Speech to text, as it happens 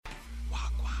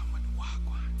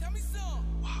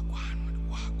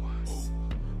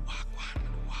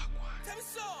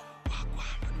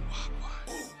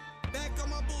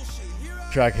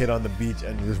track hit on the beach,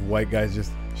 and this white guy's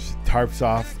just tarps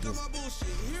off.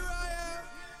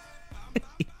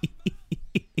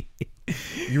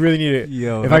 You really need it.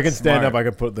 Yo, if I can stand smart. up, I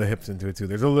can put the hips into it too.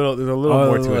 There's a little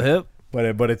more to it. Hip?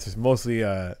 But it's just mostly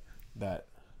that.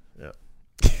 Yeah.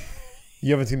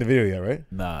 You haven't seen the video yet, right?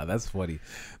 Nah, that's funny.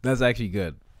 That's actually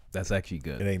good.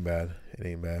 It ain't bad.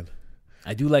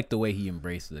 I do like the way he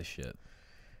embraced this shit.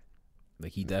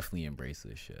 Like, he definitely embraced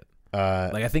this shit.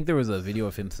 Like, I think there was a video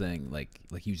of him saying, like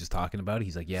he was just talking about it.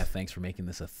 He's like, yeah, thanks for making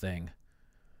this a thing.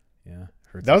 Yeah.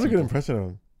 That was a good impression of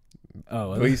him.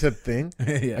 Oh, well, you said thing?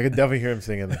 yeah. I could definitely hear him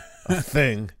singing a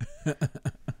thing.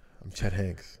 I'm Chet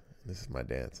Hanks. This is my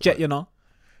dance. Chet, you know.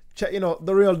 Chet,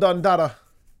 the real Don Dada.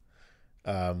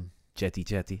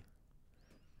 Chetty.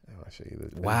 I'll show you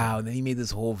this. Wow. And then he made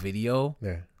this whole video.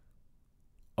 There.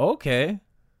 Okay.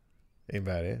 Ain't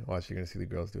bad, eh? Watch, you're going to see the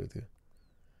girls do it too.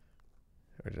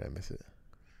 Or did I miss it?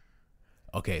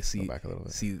 Okay, see. Go back a little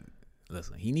bit. See,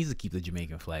 listen, he needs to keep the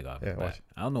Jamaican flag off. Yeah, watch.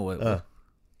 I don't know what.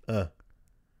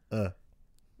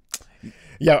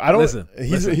 Yeah, I don't. Listen.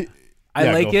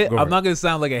 I like it. I'm not going to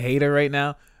sound like a hater right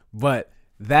now, but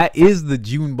that is the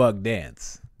Junebug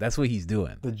dance. That's what he's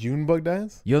doing. The Junebug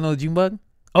dance? You don't know Junebug?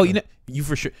 Oh, you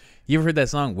for sure. You ever heard that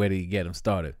song? Where did you get him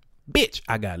started? Bitch,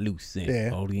 I got loose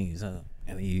in all these.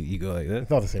 And you go like that. It's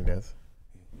not the same dance.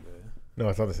 No,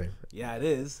 it's not the same. Yeah, it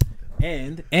is.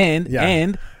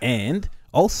 And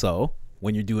also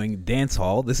when you're doing dance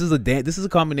hall, this is a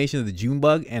combination of the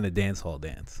Junebug and a dance hall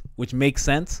dance, which makes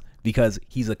sense because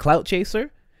he's a clout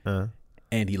chaser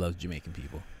and he loves Jamaican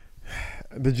people.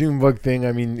 The Junebug thing,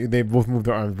 I mean, they both move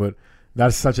their arms, but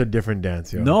that's such a different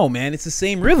dance, yo. No, man, it's the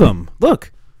same rhythm.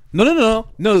 Look. No.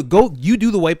 Go. You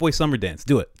do the white boy summer dance.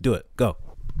 Do it. Go.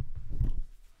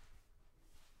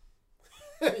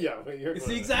 Yeah, but it's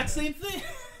the exact same thing.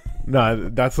 No,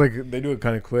 that's like they do it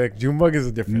kind of quick. Junebug is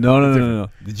a different. No.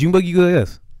 The Junebug, you go like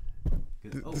this.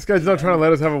 This guy's not trying to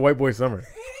let us have a white boy summer.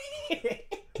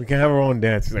 We can have our own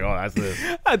dance. He's like, oh, that's this.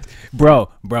 Bro.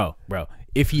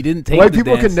 If he didn't take white the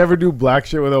people dance, can never do black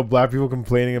shit without black people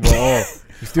complaining about, oh,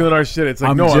 you're stealing our shit. It's like,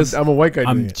 I'm a white guy.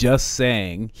 I'm just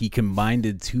saying he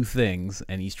combined two things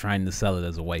and he's trying to sell it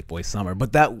as a white boy summer.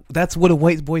 But that's what a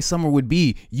white boy summer would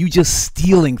be. You just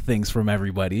stealing things from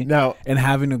everybody now and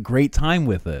having a great time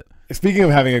with it. Speaking of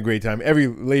having a great time, every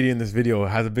lady in this video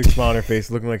has a big smile on her face,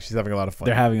 looking like she's having a lot of fun.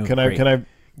 They're having. Can I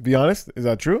be honest? Is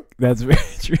that true? That's very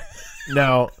true.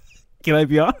 Now, can I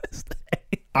be honest?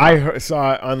 I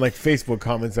saw it on like Facebook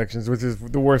comment sections, which is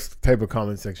the worst type of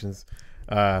comment sections.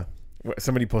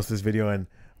 Somebody posted this video and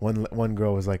one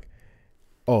girl was like,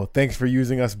 "Oh, thanks for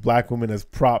using us black women as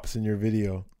props in your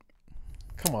video."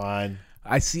 Come on.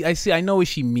 I see. I know what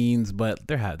she means, but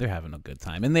they're having a good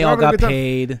time, and they all got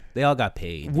paid. They all got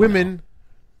paid. Women,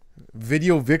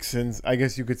 video vixens, I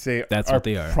guess you could say, that's what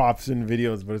they are. Props in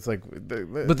videos, but it's like,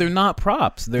 but they're not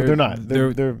props. They're not.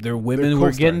 They're women who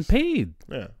are getting paid.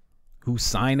 Yeah. Who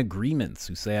sign agreements?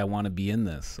 Who say I want to be in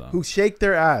this? So. Who shake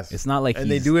their ass? It's not like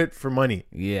they do it for money.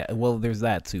 Yeah. Well, there's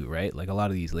that too, right? Like a lot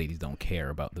of these ladies don't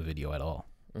care about the video at all.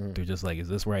 They're just like, is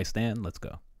this where I stand? Let's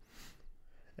go.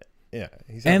 Yeah.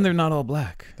 And they're not all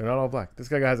black. They're not all black. This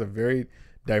guy has a very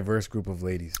diverse group of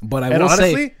ladies. But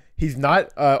honestly, say he's not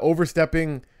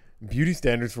overstepping beauty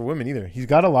standards for women either. He's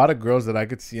got a lot of girls that I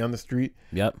could see on the street.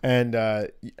 Yep. And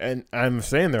I'm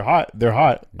saying they're hot. They're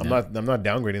hot. Yeah. I'm not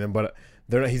downgrading them, but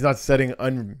he's not setting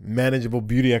unmanageable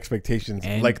beauty expectations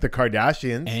like the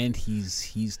Kardashians. And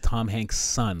he's Tom Hanks'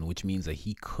 son, which means that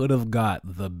he could have got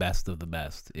the best of the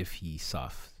best if he saw.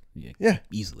 Yeah.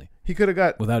 Easily. He could have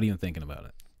got without even thinking about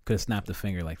it. Could have snapped a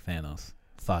finger like Thanos.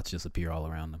 Thoughts just appear all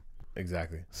around them.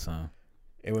 Exactly. So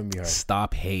it wouldn't be hard.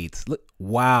 Stop hate. Look,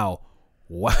 wow.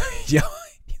 Yo,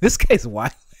 this guy's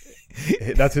wild.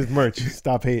 That's his merch.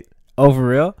 Stop hate. Oh, for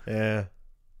real? Yeah.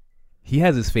 He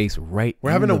has his face right. We're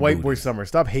having a white boy summer.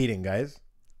 Stop hating, guys.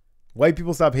 White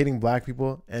people stop hating black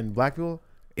people, and black people.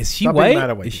 Is she white?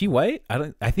 Is she white?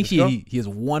 I think he has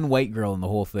one white girl in the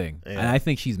whole thing, and I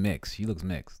think she's mixed. She looks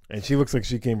mixed, and she looks like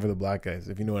she came for the black guys.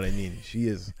 If you know what I mean, she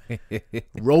is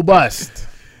robust.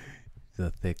 She's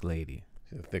a thick lady.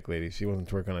 She's a thick lady. She wasn't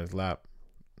twerking on his lap.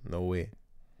 No way.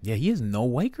 Yeah, he has no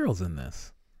white girls in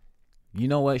this. You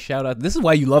know what? Shout out. This is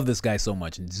why you love this guy so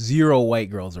much. Zero white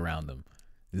girls around him.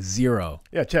 Zero.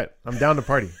 Yeah, Chet. I'm down to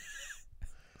party.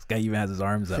 This guy even has his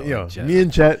arms out. Yo, me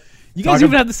and Chet. You guys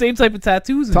even have the same type of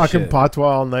tattoos and talking shit. patois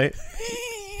all night.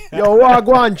 Yo,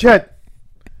 wagwan, Chet.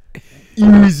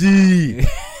 Easy.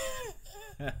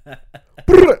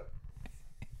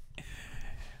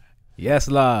 Yes,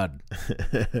 Lord.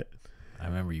 I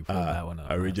remember you pulled that one up.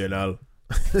 Original.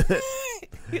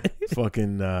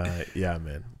 Fucking, yeah,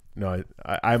 man. No,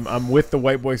 I'm with the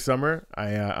white boy summer.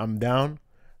 I'm down.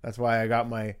 That's why I got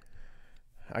my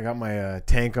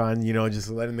tank on. You know, just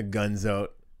letting the guns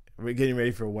out. We're getting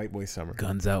ready for a white boy summer.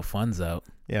 Guns out, funds out.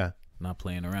 Yeah. Not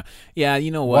playing around. Yeah, you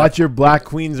know what? Watch your black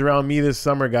queens around me this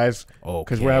summer, guys.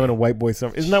 Because we're having a white boy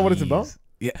summer. Isn't that what it's about?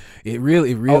 Yeah, it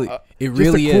really is.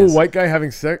 Just a cool white guy having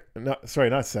sex.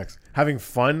 Not sex. Having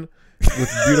fun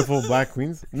with beautiful black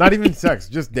queens. Not even sex.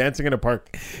 Just dancing in a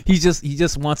park. He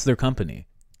just wants their company.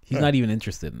 He's not even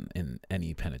interested in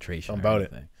any penetration. About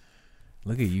it.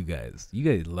 Look at you guys. You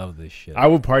guys love this shit. I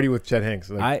would party with Chet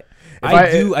Hanks. Like,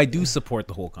 I do support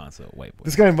the whole concept of white boy.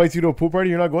 This guy invites you to a pool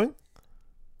party. You're not going?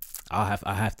 I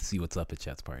have to see what's up at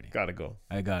Chet's party. Gotta go.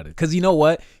 I got it. Because you know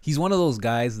what? He's one of those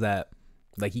guys that,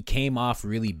 like, he came off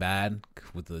really bad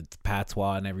with the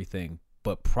patois and everything.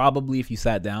 But probably if you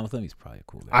sat down with him, he's probably a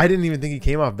cool guy. I didn't even think he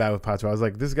came off bad with patois. I was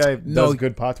like, this guy does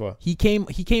good patois. He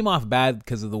came off bad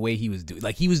because of the way he was doing.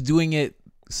 Like, he was doing it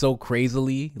so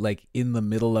crazily, like in the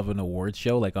middle of an award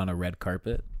show, like on a red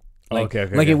carpet. Like,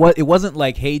 it wasn't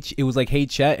like it was like hey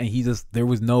Chet, and there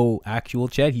was no actual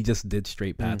Chet. He just did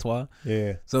straight patois.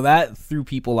 Yeah. So that threw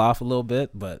people off a little bit,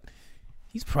 but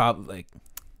he's probably a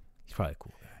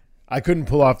cool guy. I couldn't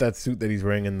pull off that suit that he's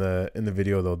wearing in the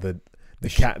video though.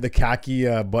 The khaki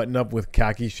button up with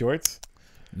khaki shorts.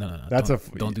 No.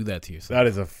 Don't do that to yourself. That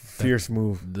is a fierce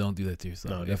move. Don't do that to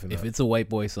yourself. No, definitely if it's a white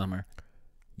boy summer,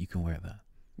 you can wear that.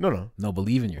 No.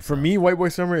 Believe in yourself. For me, white boy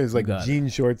summer is like jean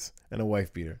shorts and a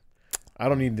wife beater. I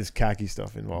don't need this khaki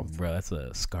stuff involved. Bro, that's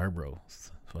a Scarborough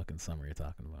fucking summer you're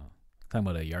talking about. Talking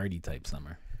about a Yardie type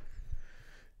summer.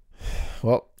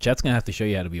 Well, Chet's gonna have to show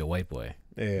you how to be a white boy.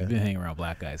 Yeah. You've been hanging around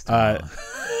black guys too long.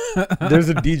 There's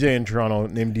a DJ in Toronto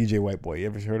named DJ White Boy. You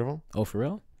ever heard of him? Oh, for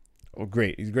real? Oh,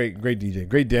 great. He's great DJ.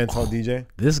 Great dancehall DJ.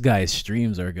 This guy's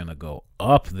streams are gonna go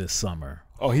up this summer.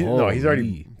 Oh, he's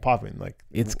already popping. Like,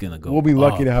 it's gonna go. We'll be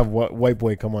lucky to have White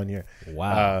Boy come on here.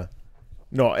 Wow.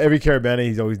 No, every Caribana,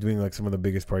 he's always doing like some of the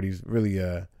biggest parties. Really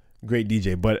great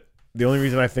DJ. But the only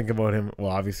reason I think about him,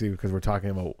 well, obviously because we're talking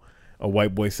about a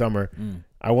white boy summer.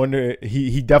 I wonder,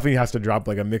 he definitely has to drop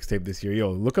like a mixtape this year.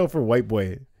 Yo, look out for White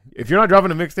Boy. If you're not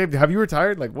dropping a mixtape, have you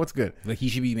retired? Like, what's good? Like, he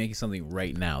should be making something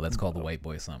right now. That's called the White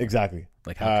Boy Summer. Exactly.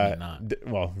 Like, how can you not?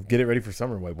 Well, get it ready for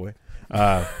summer, White Boy.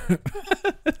 But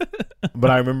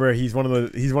I remember he's one of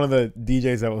the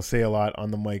DJs that will say a lot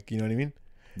on the mic. You know what I mean?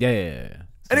 Yeah.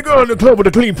 Any girl in the club with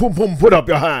a clean pum pum, put up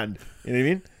your hand. You know what I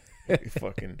mean?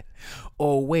 Fucking.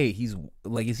 Oh wait, he's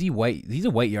like, is he white? He's a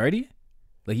white Yardie?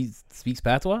 Like, he speaks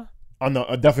patois? On the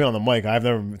definitely on the mic. I've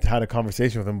never had a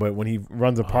conversation with him, but when he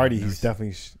runs a party, he's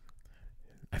definitely.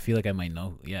 I feel like I might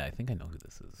know. Yeah, I think I know who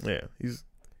this is. Yeah,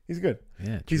 he's good.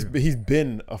 Yeah, true. He's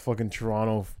been a fucking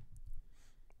Toronto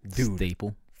dude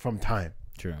staple from time.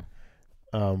 True.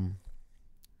 That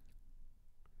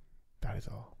is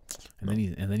all. And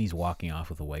then he's walking off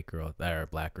with a white girl or a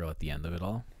black girl at the end of it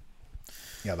all.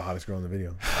 Yeah, the hottest girl in the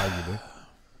video, arguably.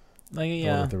 Like, the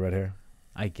one with the red hair.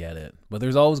 I get it, but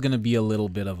there's always going to be a little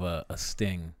bit of a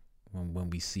sting when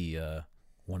we see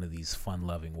one of these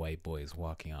fun-loving white boys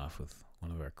walking off with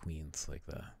one of our queens like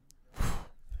that.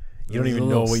 You don't even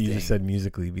know what you just said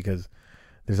musically, because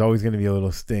there's always going to be a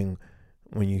little sting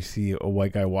when you see a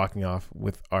white guy walking off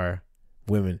with our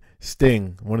women.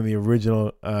 Sting, one of the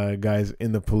original guys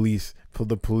in the Police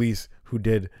who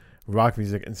did rock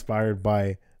music inspired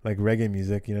by like reggae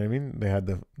music. You know what I mean? They had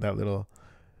the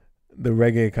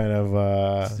reggae kind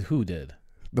of. Who did?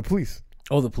 The Police.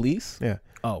 Oh, the Police? Yeah.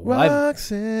 Oh, well,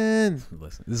 Roxanne.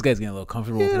 Listen, this guy's getting a little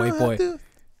comfortable with white boy.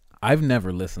 I've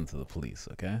never listened to the Police.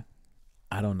 Okay,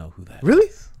 I don't know who that really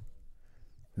is.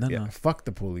 No. Fuck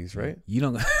the Police, right? You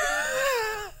don't.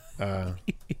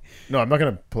 No, I'm not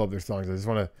gonna pull up their songs. I just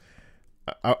want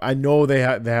to. I know they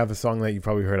have a song that you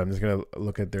probably heard. I'm just gonna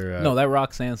look at their. No, that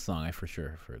Roxanne song, I for sure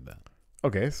have heard that.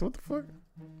 Okay, so what the fuck?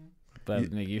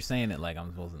 But you're saying it like I'm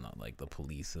supposed to know, like the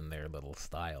Police and their little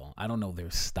style. I don't know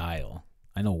their style.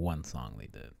 I know one song they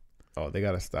did. Oh, they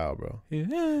got a style, bro. Yeah.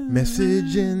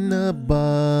 Message in a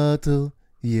bottle,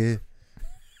 yeah.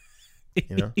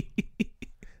 You know.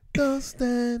 Don't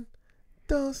stand.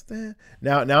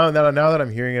 Now that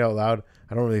I'm hearing it out loud,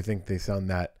 I don't really think they sound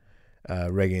that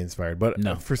reggae inspired. But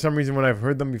no. For some reason, when I've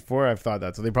heard them before, I've thought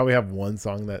that. So they probably have one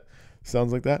song that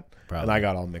sounds like that. Probably. And I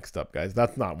got all mixed up, guys.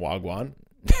 That's not Wagwan.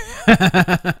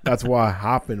 That's why I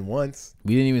happened once.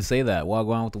 We didn't even say that.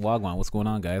 Wagwan with the Wagwan. What's going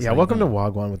on, guys? Yeah, welcome to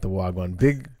Wagwan with the Wagwan.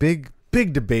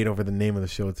 Big debate over the name of the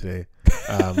show today.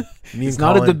 It's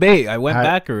not a debate. I went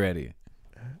back already.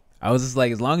 I was just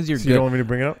like, as long as you're good. You don't want me to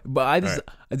bring it up? But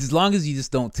as long as you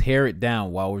just don't tear it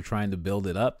down while we're trying to build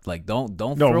it up. Like, don't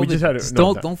throw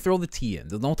the tea in.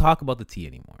 Don't talk about the tea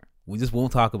anymore. We just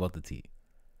won't talk about the tea.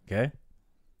 Okay?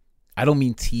 I don't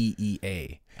mean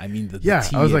TEA. I mean the tea.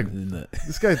 I was like,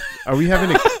 this guy, are we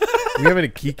having a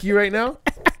kiki right now?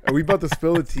 Are we about to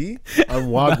spill the tea on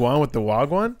Wagwan with the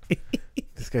Wagwan?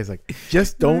 This guy's like,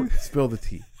 just don't spill the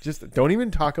tea. Just don't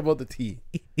even talk about the tea.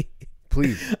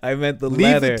 Please. I meant the leave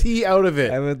letter. the tea out of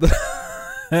it. I meant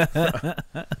the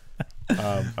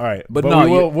all right. But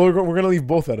no, we're going to leave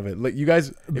both out of it. Like, you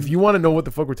guys, if you want to know what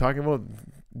the fuck we're talking about,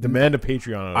 demand a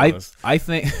Patreon on us. I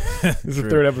think this is the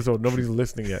third episode. Nobody's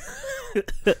listening yet.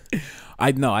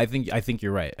 I think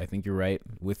you're right. I think you're right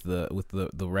with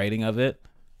the writing of it.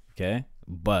 Okay,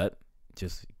 but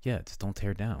just don't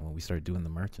tear down when we start doing the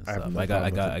merch and stuff. I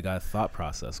got a thought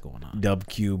process going on. Dub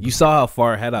Cube. You saw how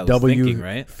far ahead I was thinking,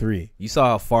 right? 3. You saw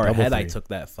how far ahead I took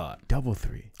that thought. Double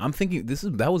 3. I'm thinking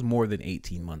that was more than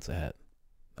 18 months ahead.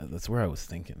 That's where I was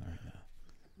thinking right now.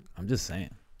 I'm just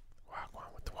saying.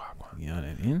 Wagwan with the Wagwan. You know what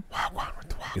I mean? Wagwan with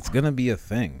the Wagwan. It's gonna be a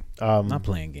thing. I'm not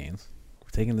playing games.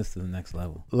 We're taking this to the next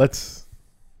level. Let's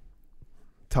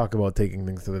talk about taking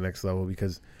things to the next level,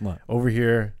 because over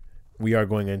here we are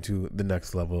going into the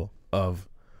next level of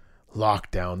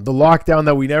lockdown. The lockdown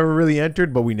that we never really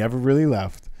entered, but we never really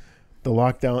left. The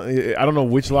lockdown. I don't know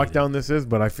which lockdown this is,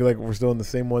 but I feel like we're still in the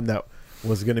same one that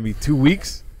was going to be 2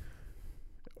 weeks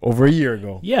over a year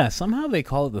ago. Yeah, somehow they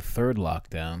call it the third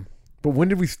lockdown. But when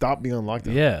did we stop being on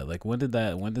lockdown? Yeah, like when did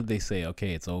they say,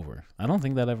 okay, it's over? I don't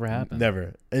think that ever happened.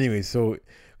 Never. Anyway, so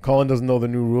Colin doesn't know the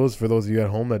new rules. For those of you at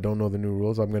home that don't know the new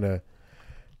rules, I'm going to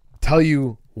tell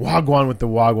you Wagwan with the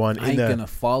Wagwan. I ain't going to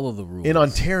follow the rules. In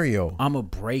Ontario. I'm going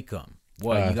to break them.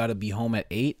 What, you got to be home at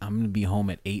 8? I'm going to be home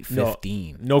at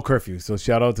 8:15. No curfew. So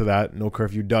shout out to that. No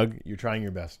curfew. Doug, you're trying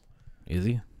your best. Is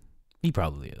he? He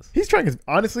probably is. He's trying his...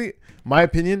 Honestly, my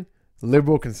opinion,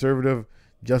 liberal, conservative,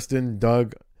 Justin,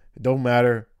 Doug, it don't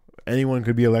matter. Anyone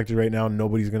could be elected right now.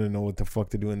 Nobody's going to know what the fuck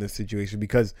to do in this situation,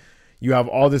 because you have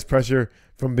all this pressure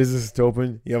from businesses to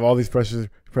open. You have all these pressure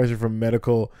from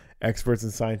medical experts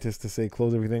and scientists to say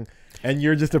close everything. And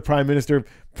you're just a prime minister,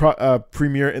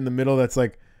 premier in the middle that's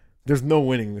like, there's no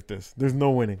winning with this. There's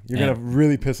no winning. You're going to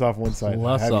really piss off one side.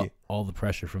 Plus all the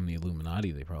pressure from the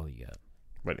Illuminati they probably get.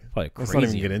 But probably let's not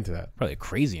even get into that. Probably a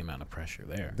crazy amount of pressure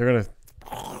there. They're going to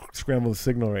scramble the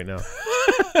signal right now.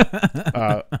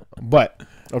 But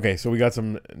okay, so we got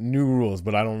some new rules,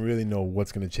 but I don't really know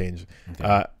what's going to change.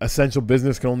 Okay. Essential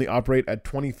business can only operate at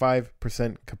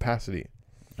 25% capacity.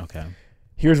 Okay.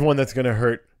 Here's one that's going to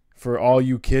hurt for all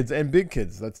you kids and big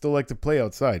kids that still like to play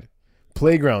outside.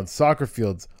 Playgrounds, soccer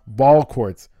fields, ball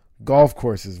courts, golf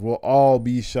courses will all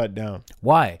be shut down.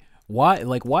 Why? Why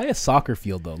a soccer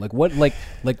field though? Like what? Like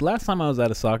last time I was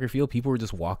at a soccer field, people were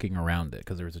just walking around it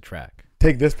because there was a track.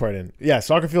 Take this part in. Yeah,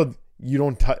 soccer field, you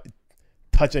don't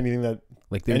touch anything that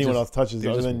anyone else touches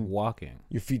other than walking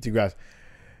your feet to grass.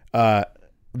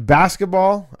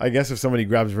 Basketball, I guess if somebody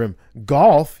grabs rim.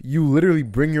 Golf, you literally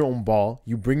bring your own ball.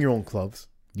 You bring your own clubs.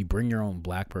 You bring your own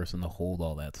black person to hold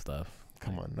all that stuff.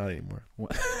 Come on, not anymore.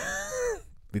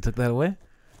 They took that away?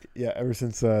 Yeah, ever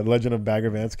since Legend of Bagger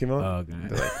Vance came out. Oh,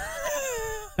 okay.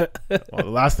 Well, the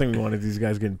last thing we wanted is these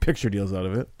guys getting picture deals out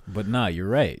of it. But nah, you're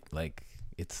right. Like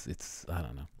it's I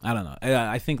don't know.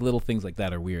 I think little things like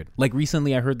that are weird. Like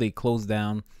recently, I heard they closed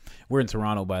down. We're in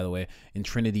Toronto, by the way. In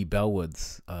Trinity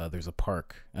Bellwoods, there's a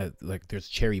park. Like there's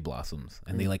cherry blossoms,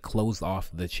 and they like closed off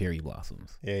the cherry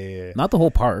blossoms. Yeah. Not the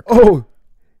whole park. Oh,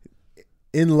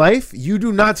 in life, you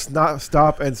do not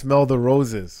stop and smell the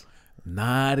roses.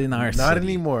 Not in our city. Not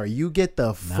anymore. You get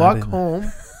the fuck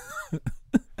home.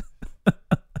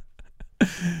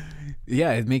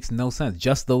 Yeah, it makes no sense.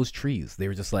 Just those trees. They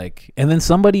were just like, and then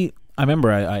somebody, I remember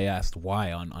I asked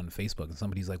why on Facebook, and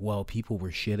somebody's like, well, people were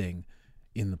shitting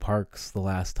in the parks the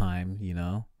last time, you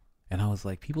know? And I was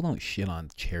like, people don't shit on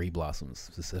cherry blossoms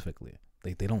specifically.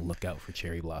 They don't look out for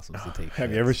cherry blossoms to take.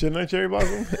 Have you ever shit on a cherry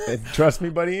blossom? And trust me,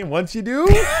 buddy, once you do,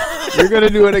 you're going to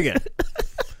do it again.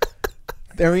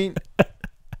 I mean,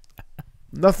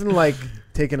 nothing like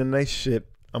taking a nice shit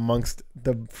amongst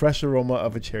the fresh aroma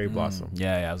of a cherry blossom.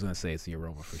 Yeah, I was going to say it's the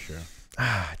aroma for sure.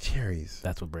 Cherries.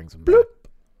 That's what brings them back.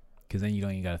 Because then you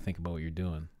don't even got to think about what you're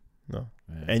doing. No.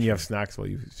 Yeah, and you have snacks while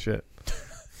you shit.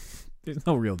 There's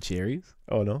no real cherries.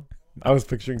 Oh, no? I was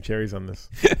picturing cherries on this.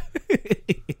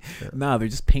 Nah, they're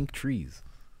just pink trees.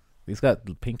 They've got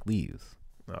pink leaves.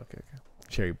 Okay.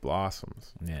 Cherry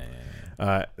blossoms.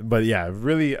 Yeah. But yeah,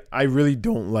 really, I really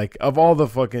don't like, of all the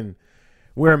fucking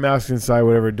wear a mask inside,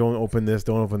 whatever, don't open this,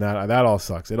 don't open that. That all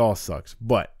sucks. It all sucks.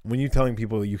 But when you're telling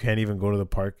people you can't even go to the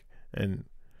park and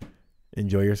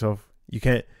enjoy yourself, you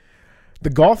can't. The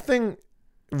golf thing,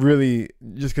 really,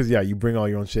 just because, yeah, you bring all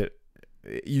your own shit.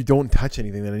 you don't touch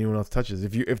anything that anyone else touches.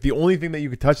 If the only thing that you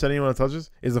could touch that anyone else touches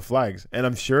is the flags, and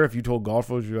I'm sure if you told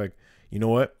golfers, you're like, you know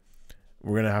what,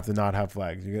 we're gonna have to not have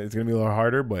flags. It's gonna be a little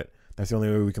harder, but that's the only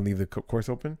way we can leave the course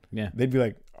open. Yeah, they'd be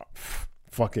like, oh,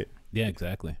 fuck it. Yeah,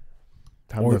 exactly.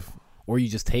 Or you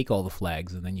just take all the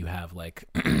flags and then you have like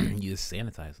you just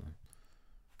sanitize them.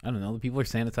 I don't know. The people are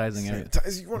sanitizing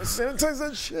everything. You want to sanitize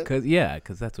that shit?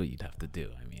 Because that's what you'd have to do.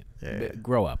 I mean,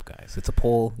 grow up, guys. It's a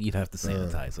poll. You'd have to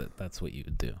sanitize it. That's what you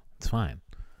would do. It's fine.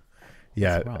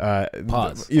 Yeah.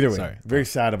 Pause. Either way, Sorry. very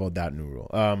sad about that new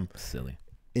rule. Silly.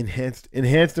 Enhanced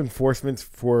enforcements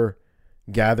for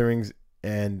gatherings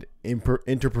and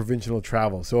interprovincial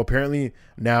travel. So apparently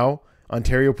now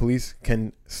Ontario police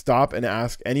can stop and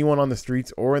ask anyone on the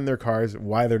streets or in their cars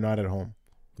why they're not at home.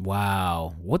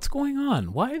 Wow. What's going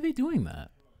on? Why are they doing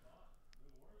that?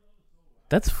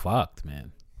 That's fucked,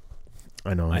 man.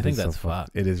 I know. I think that's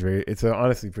fucked. It is it's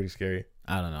honestly pretty scary.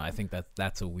 I don't know. I think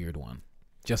that's a weird one.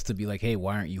 Just to be like, hey,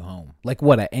 why aren't you home? Like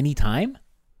what, at any time?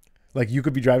 Like you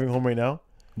could be driving home right now.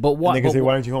 But what? And they can say,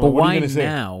 why aren't you home? But what why are you gonna say?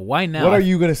 now? Why now? What are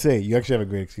you gonna say? You actually have a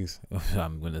great excuse.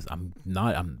 I'm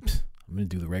gonna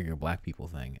do the regular black people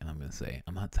thing, and I'm gonna say,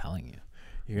 I'm not telling you.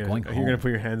 You're gonna put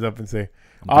your hands up and say,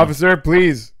 officer,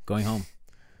 please. Going home.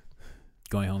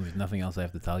 There's nothing else I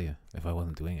have to tell you if I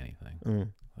wasn't doing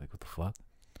anything. Like what the fuck?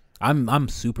 I'm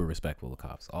super respectful of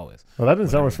cops always. Well, that doesn't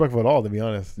sound respectful at all, to be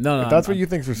honest. No, if that's what you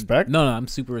think's respect. No, I'm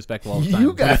super respectful all the time.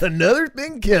 You got another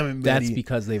thing coming. That's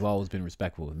because they've always been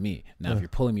respectful with me. Now, if you're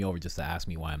pulling me over just to ask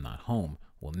me why I'm not home,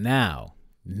 well, now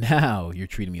you're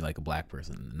treating me like a black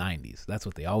person in the 90s. That's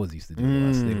what they always used to do to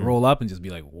us. They'd roll up and just be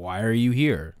like, why are you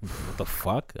here? What the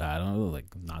fuck? I don't know. Like,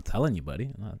 I'm not telling you,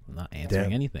 buddy. I'm not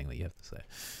answering anything that you have to say.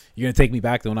 You're going to take me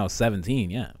back to when I was 17.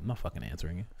 Yeah, I'm not fucking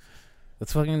answering you.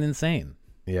 That's fucking insane.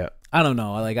 Yeah. I don't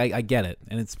know. Like, I get it.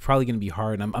 And it's probably going to be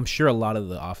hard. And I'm sure a lot of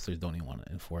the officers don't even want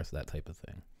to enforce that type of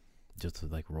thing. Just to,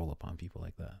 like, roll up on people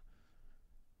like that.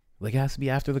 Like, it has to be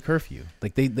after the curfew.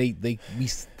 Like,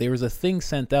 there was a thing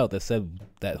sent out that said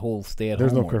that whole stay at home.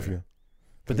 There's no order. curfew.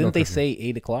 But didn't they say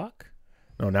 8 o'clock?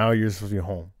 No, now you're supposed to be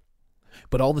home.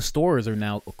 But all the stores are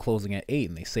now closing at 8,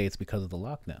 and they say it's because of the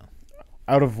lockdown.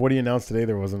 Out of what he announced today,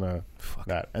 there wasn't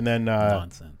that. And then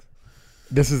nonsense.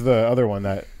 This is the other one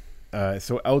that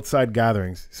so outside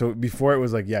gatherings. So before it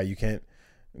was like, yeah, you can't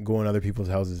go in other people's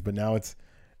houses, but now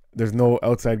there's no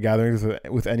outside gatherings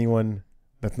with anyone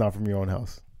that's not from your own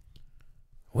house.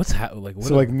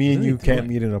 Like me and you can't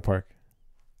meet in a park.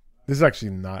 This is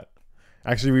actually not.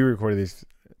 Actually, we recorded these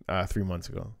 3 months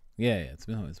ago. Yeah, it's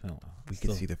been a while. We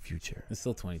can see the future. It's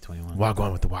still 2021.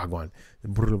 Wagwan with the Wagwan.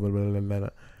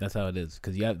 That's how it is.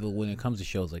 Because when it comes to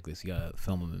shows like this, you gotta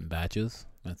film them in batches.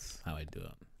 That's how I do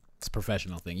it. It's a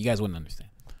professional thing. You guys wouldn't understand.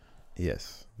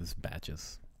 Yes. This is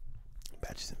batches.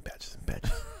 Batches and batches and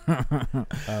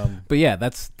batches. But yeah,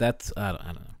 that's I don't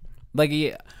know. Like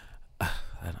yeah, I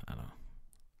don't know.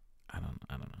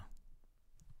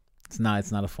 It's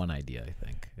not a fun idea. I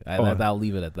think I'll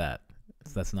leave it at that.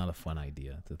 That's not a fun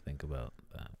idea to think about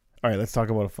that. All right, let's talk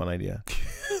about a fun idea.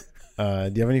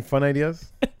 Do you have any fun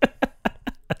ideas?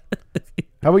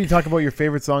 How about you talk about your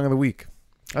favorite song of the week?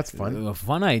 That's fun. A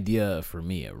fun idea for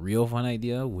me, a real fun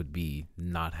idea, would be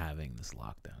not having this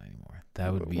lockdown anymore.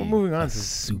 That would be moving on to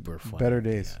super fun. Better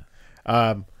days.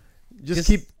 Just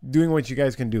keep doing what you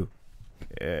guys can do.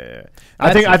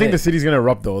 I think the city's gonna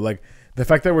erupt though. Like the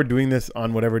fact that we're doing this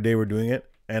on whatever day we're doing it,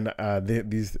 and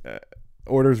these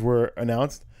orders were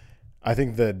announced. I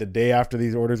think the day after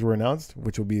these orders were announced,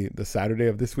 which will be the Saturday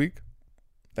of this week,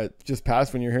 that just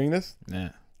passed when you're hearing this. Yeah,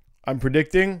 I'm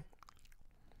predicting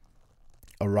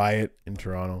a riot in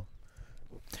Toronto.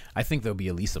 I think there'll be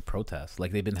at least a protest.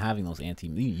 Like they've been having those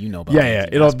about. Yeah.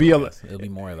 It'll be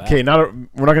more of that. Okay,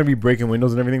 we're not gonna be breaking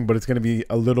windows and everything, but it's gonna be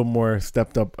a little more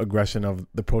stepped up aggression of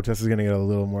the protest is gonna get a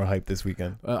little more hype this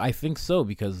weekend. I think so,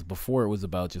 because before it was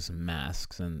about just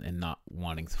masks and not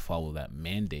wanting to follow that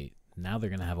mandate. Now they're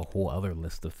gonna have a whole other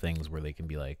list of things where they can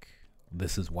be like,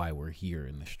 "This is why we're here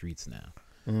in the streets now."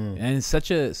 And it's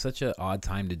such a odd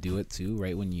time to do it too,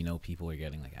 right? When people are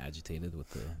getting like agitated with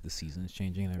the seasons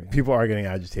changing and everything. People are getting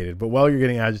agitated, but while you're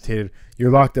getting agitated, you're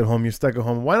locked at home, you're stuck at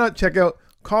home. Why not check out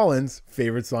Colin's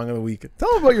favorite song of the week?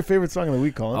 Tell them about your favorite song of the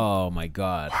week, Colin. Oh my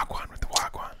God. Wagwan with the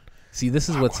Wagwan. See, this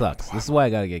is what sucks. This is why I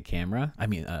gotta get camera.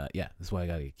 This is why I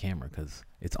gotta get camera, because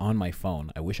it's on my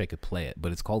phone. I wish I could play it,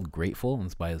 but it's called Grateful, and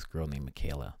it's by this girl named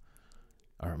Michaela.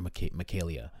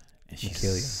 And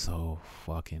she's so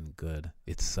fucking good.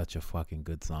 It's such a fucking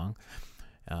good song.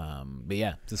 But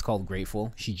yeah, it's called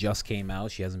Grateful. She just came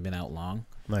out. She hasn't been out long.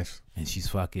 Nice. And she's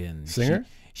fucking singer.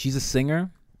 She's a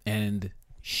singer, and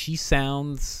she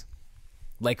sounds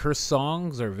like her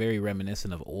songs are very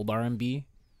reminiscent of old R&B,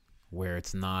 where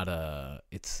it's not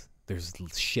there's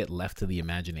shit left to the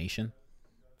imagination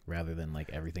rather than like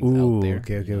everything's out there.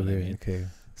 Okay.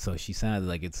 So she sounded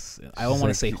like I don't want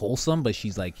to say wholesome, but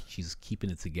she's keeping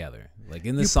it together. Like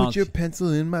in this song, put your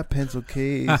pencil in my pencil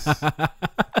case,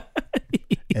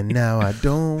 and now I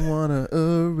don't want to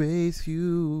erase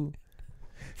you.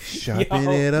 Sharpen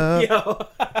it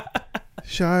up.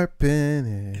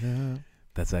 Sharpen it up.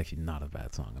 That's actually not a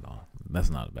bad song at all. That's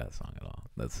not a bad song at all.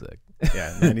 That's sick.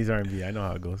 Yeah, 90s R&B. I know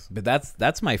how it goes. But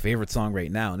that's my favorite song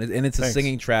right now, and it's a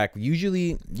singing track.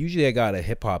 Usually I got a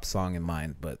hip hop song in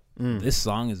mind, but this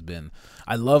song has been.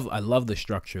 I love the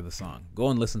structure of the song. Go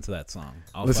and listen to that song.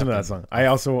 Listen to that song. I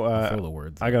also throw the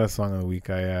words. I got a song of the week.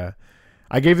 I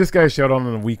gave this guy a shout out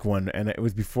on the week one, and it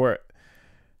was before.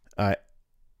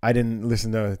 I didn't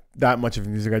listen to that much of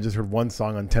music. I just heard one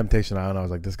song on Temptation Island. I was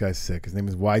like, this guy's sick. His name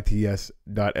is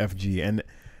YTS.FG. And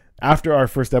after our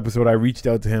first episode, I reached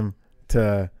out to him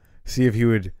to see if he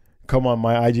would come on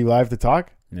my IG Live to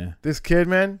talk. Yeah. This kid,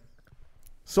 man,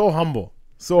 so humble.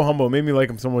 So humble. It made me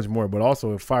like him so much more, but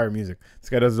also fire music.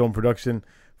 This guy does his own production,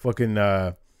 fucking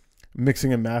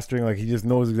mixing and mastering. Like, he just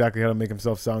knows exactly how to make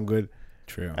himself sound good.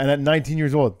 True. And at 19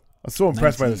 years old, I was so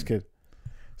impressed by this kid.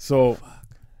 So...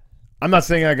 I'm not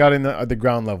saying I got in at the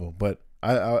ground level, but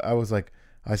I was like,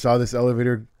 I saw this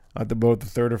elevator at about the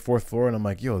third or fourth floor, and I'm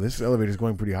like, yo, this elevator is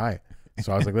going pretty high.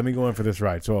 So I was like, let me go in for this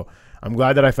ride. So I'm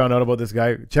glad that I found out about this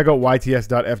guy. Check out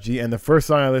YTS.FG. And the first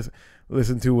song I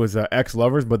listened to was Ex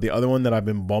Lovers, but the other one that I've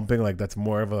been bumping, like that's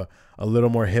more of a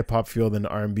little more hip hop feel than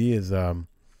R&B, is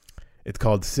it's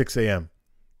called 6 a.m.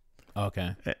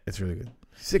 Okay. It's really good.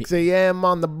 6 a.m.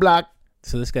 on the block.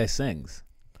 So this guy sings.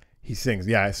 He sings,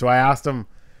 yeah. So I asked him.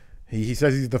 He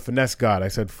says he's the finesse god. I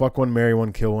said, fuck one, marry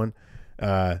one, kill one.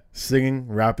 Singing,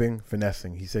 rapping,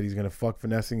 finessing. He said he's going to fuck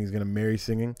finessing, he's going to marry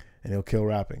singing, and he'll kill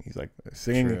rapping. He's like,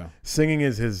 singing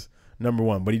is his number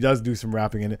one, but he does do some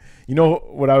rapping in it. You know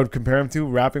what I would compare him to,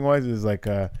 rapping-wise, is like,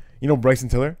 Bryson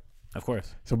Tiller? Of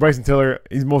course. So Bryson Tiller,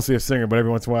 he's mostly a singer, but every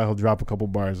once in a while he'll drop a couple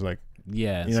bars like.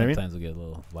 Yeah, you know sometimes we'll get a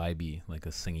little vibey, like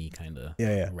a singy kind of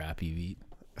rappy beat.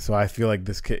 So I feel like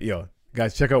this kid,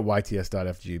 guys, check out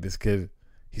YTS.FG. This kid...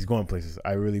 He's going places.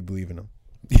 I really believe in him.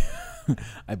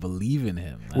 I believe in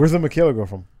him. Where's the Michaela girl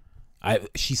from?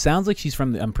 She sounds like she's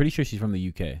from. I'm pretty sure she's from the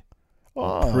UK.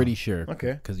 Oh, pretty sure.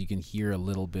 Okay. Because you can hear a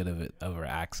little bit of her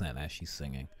accent as she's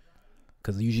singing.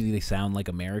 Because usually they sound like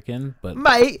American, but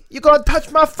mate, you gonna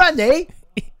touch my fanny?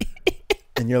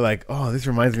 And you're like, oh, this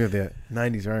reminds me of the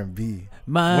 '90s R&B.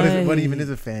 What even is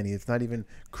a fanny? It's not even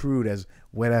crude as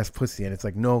wet ass pussy, and it's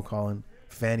like, no, Colin,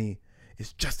 fanny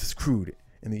is just as crude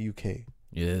in the UK.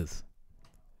 It is.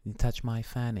 You touch my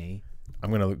fanny.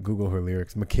 I'm going to Google her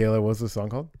lyrics. Michaela, what's the song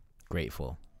called?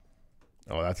 Grateful.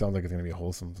 Oh, that sounds like it's going to be a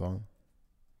wholesome song.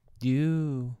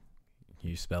 You're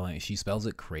spelling. She spells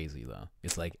it crazy, though.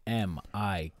 It's like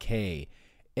MIKAH.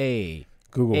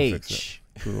 Google fix it.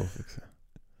 Google fix it.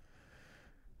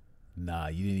 Nah,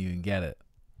 you didn't even get it.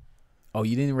 Oh,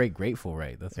 you didn't write grateful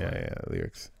right. That's why. Yeah,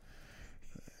 lyrics.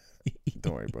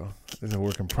 Don't worry, bro. This is a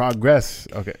work in progress.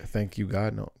 Okay, thank you,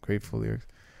 God. No, grateful lyrics.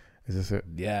 Is this it?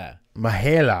 Yeah.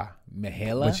 Michaela.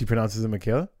 But she pronounces it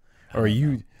Michaela? Or are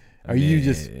you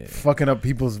just fucking up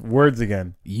people's words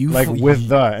again? With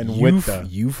the.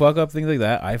 You fuck up things like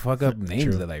that. I fuck up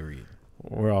names that I read.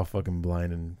 We're all fucking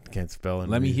blind and can't spell.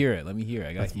 Let me hear it.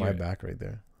 I got That's my back right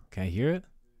there. Can I hear it?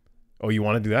 Oh, you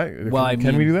want to do that? Well,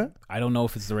 can we do that? I don't know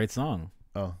if it's the right song.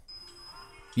 Oh.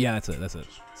 Yeah, that's it.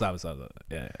 Stop.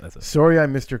 Yeah, that's it. Sorry I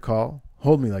missed your call.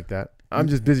 Hold me like that. I'm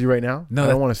just busy right now. No, I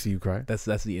don't want to see you cry. That's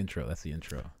the intro.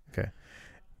 Okay.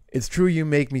 It's true you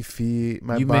make me feel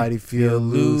my body feel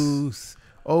loose.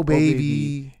 Oh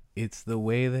baby. It's the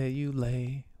way that you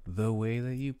lay, the way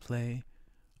that you play.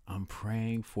 I'm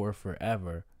praying for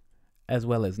forever, as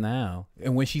well as now.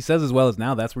 And when she says as well as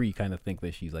now, that's where you kind of think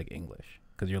that she's like English,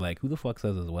 because you're like, who the fuck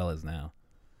says as well as now?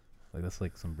 Like, that's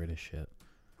like some British shit.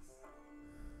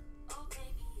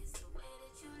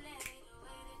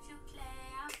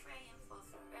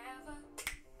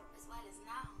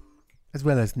 As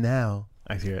well as now.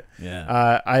 I hear it.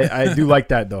 Yeah. I do like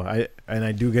that though.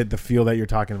 I do get the feel that you're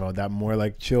talking about. That more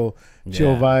like chill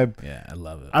vibe. Yeah, I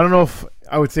love it. I don't know if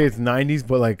I would say it's 90s,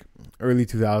 but like early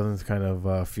 2000s kind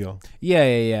of feel.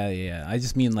 Yeah. I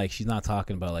just mean like she's not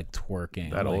talking about like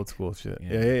twerking. That old school shit.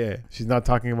 Yeah. She's not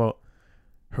talking about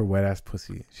her wet ass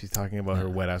pussy. She's talking about her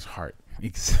wet ass heart.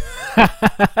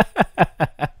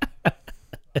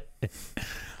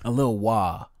 A little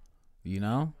wah, you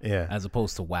know? Yeah. As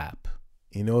opposed to WAP.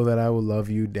 You know that I will love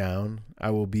you down.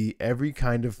 I will be every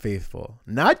kind of faithful,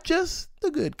 not just the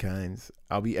good kinds.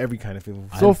 I'll be every kind of faithful.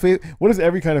 What is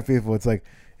every kind of faithful? It's like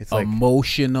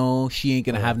emotional. She ain't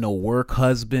gonna have no work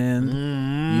husband.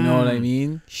 You know what I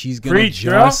mean? She's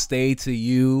gonna stay to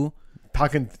you.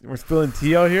 We're spilling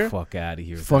tea out here. Fuck out of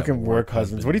here. Fucking work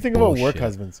husbands. What do you think about work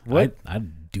husbands? What? I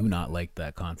do not like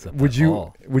that concept. Would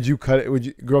you cut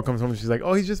it? Girl comes home and she's like,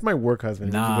 "Oh, he's just my work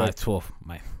husband." Nah, it's 12.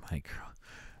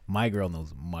 My girl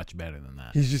knows much better than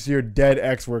that. He's just your dead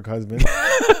ex-work husband.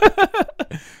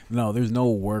 No, there's no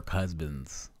work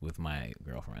husbands with my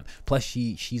girlfriend. Plus,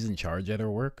 she's in charge at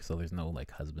her work, so there's no like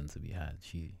husbands to be had.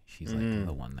 She's like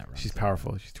the one that runs. She's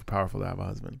powerful. She's too powerful to have a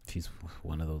husband. She's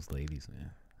one of those ladies,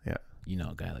 man. Yeah. You know,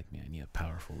 a guy like me, I need a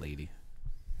powerful lady.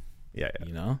 Yeah.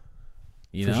 You know.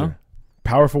 Sure.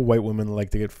 Powerful white women like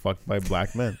to get fucked by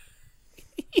black men.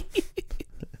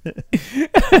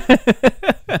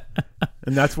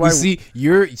 And that's why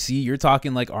you're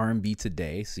talking like R&B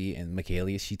today. See, and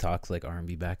Michaela, she talks like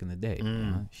R&B back in the day.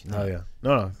 Oh yeah,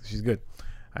 no, she's good.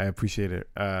 I appreciate it.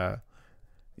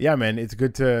 Yeah, man, it's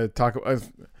good to talk,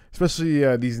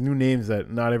 especially these new names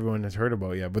that not everyone has heard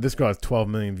about yet. But this girl has 12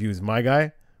 million views. My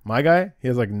guy, he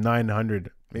has like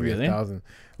 900, maybe 1,000.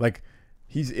 Like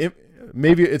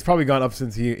maybe it's probably gone up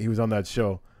since he was on that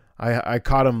show. I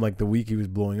caught him like the week he was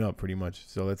blowing up, pretty much.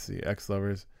 So let's see, Ex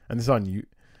Lovers, and this is on you.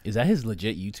 Is that his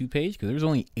legit YouTube page? Because there's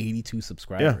only 82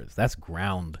 subscribers. Yeah. That's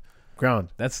ground.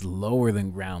 That's lower than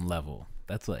ground level.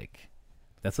 That's like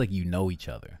you know each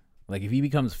other. Like if he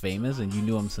becomes famous and you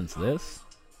knew him since this,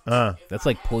 that's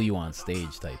like pull you on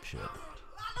stage type shit.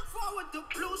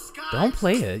 Don't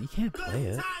play it. You can't play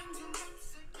it.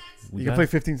 You can play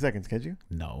 15 seconds, can't you?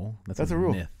 No, that's a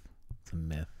rule. Myth. It's a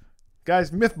myth. Guys,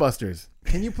 Mythbusters,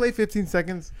 can you play 15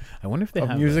 seconds? I wonder if they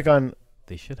have music on.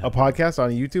 They should have a podcast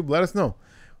on YouTube. Let us know.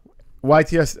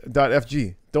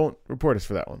 YTS.FG. Don't report us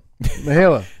for that one.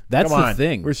 Mahela. That's the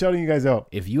thing. We're shouting you guys out.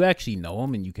 If you actually know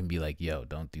him and you can be like, yo,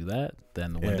 don't do that,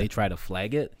 then when they try to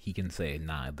flag it, he can say,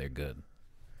 nah, they're good.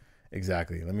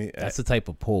 Exactly. That's the type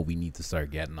of poll we need to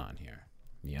start getting on here.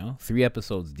 You know? 3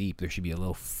 episodes deep, there should be a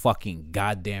little fucking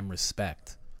goddamn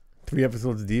respect. 3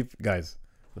 episodes deep? Guys.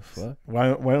 The fuck? Why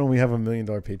don't we have $1 million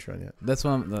Patreon yet? That's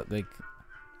why I'm like...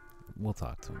 We'll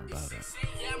talk to him about it.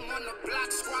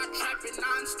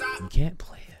 You can't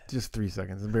play it. Just 3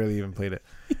 seconds. I barely even played it.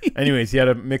 Anyways, he had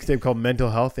a mixtape called Mental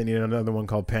Health and he had another one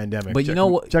called Pandemic. But you know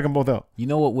what? Check them both out. You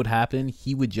know what would happen?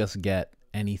 He would just get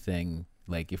anything.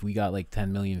 Like if we got like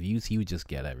 10 million views, he would just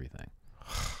get everything.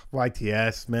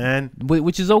 YTS, man.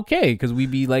 Which is okay because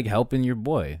we'd be like helping your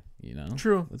boy. You know,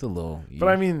 true. It's a little, but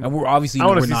I mean, and we're obviously I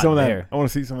want to see some of there. that. I want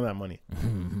to see some of that money.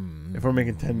 If we're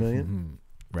making 10 million,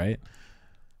 right?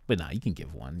 But nah, you can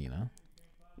give one. You know,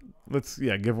 let's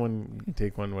give one,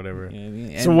 take one, whatever.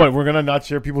 Yeah, so what? We're gonna not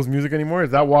share people's music anymore? Is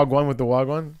that Wagwan with the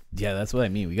Wagwan? Yeah, that's what I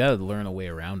mean. We gotta learn a way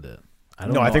around it.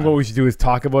 I think what we should do is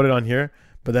talk about it on here,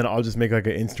 but then I'll just make like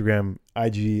an Instagram,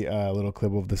 IG little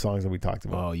clip of the songs that we talked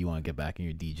about. Oh, you want to get back in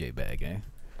your DJ bag, eh?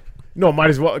 No, might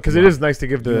as well, because it is nice to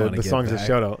give the songs a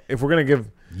shout out. If we're gonna give,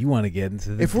 you want to get into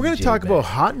the if we're gonna talk about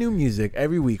hot new music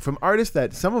every week from artists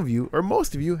that some of you or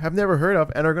most of you have never heard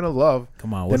of and are gonna love,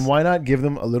 come on, then why not give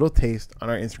them a little taste on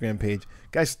our Instagram page,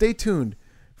 guys? Stay tuned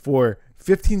for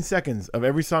 15 seconds of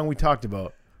every song we talked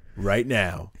about right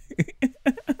now.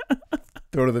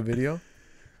 Throw to the video,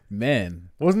 man.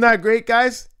 Wasn't that great,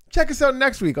 guys? Check us out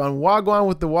next week on Wagwan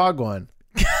with the Wagwan.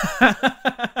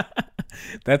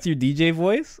 That's your DJ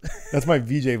voice? That's my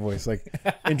VJ voice, like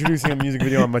introducing a music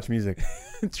video on Much Music.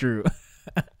 True.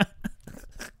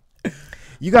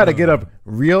 You got to get up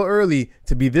real early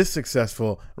to be this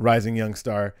successful rising young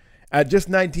star at just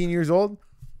 19 years old.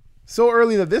 So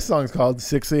early that this song's called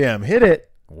 6 a.m. Hit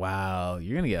it. Wow.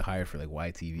 You're going to get hired for like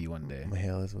YTV one day. My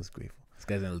hell, this was grateful. This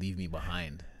guy's going to leave me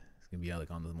behind. He's going to be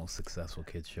like on the most successful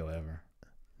kids show ever.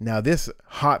 Now this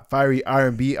hot, fiery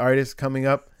R&B artist coming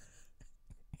up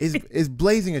is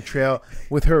blazing a trail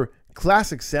with her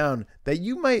classic sound that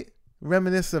you might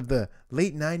reminisce of the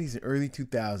late 90s and early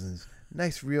 2000s.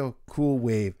 Nice, real cool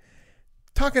wave.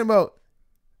 Talking about,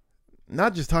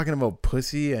 not just talking about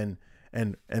pussy and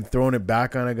throwing it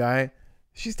back on a guy.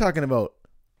 She's talking about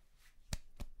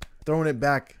throwing it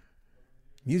back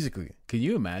musically. Can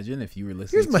you imagine if you were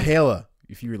listening Here's Mahala.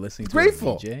 If you were listening to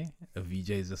Grateful. a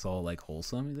VJ is just all like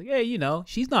wholesome. He's like, hey, you know,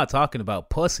 she's not talking about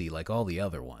pussy like all the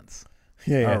other ones.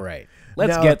 Yeah. All right,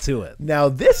 let's get to it. Now,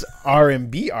 this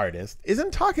R&B artist isn't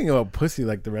talking about pussy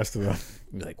like the rest of them.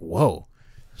 You're like, whoa,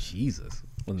 Jesus.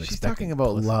 She's talking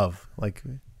about pussy. Love, like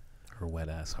her wet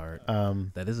ass heart.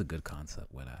 That is a good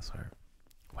concept, wet ass heart.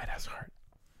 Wet ass heart.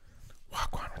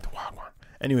 Wagwan with the Wagwan.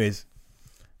 Anyways,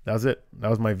 That was it. That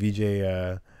was my VJ.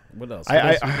 What else?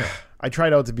 I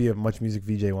tried out to be a Much Music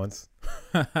VJ once,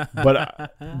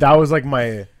 but that was like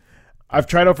my. I've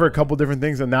tried out for a couple different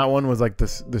things, and that one was like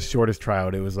the shortest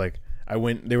tryout. It was like I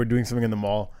went. They were doing something in the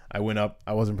mall. I went up.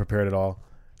 I wasn't prepared at all.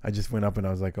 I just went up and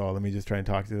I was like, oh, let me just try and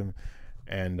talk to them,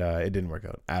 and it didn't work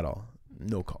out at all.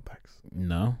 No callbacks.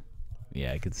 No.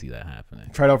 Yeah, I could see that happening.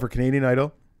 Tried out for Canadian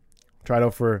Idol. Tried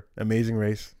out for Amazing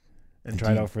Race. And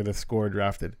tried out for the Score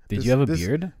Drafted. Did you have a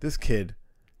beard? This kid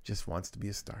just wants to be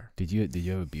a star. Did you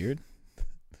have a beard?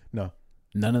 No.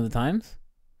 None of the times?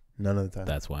 None of the time.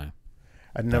 That's why.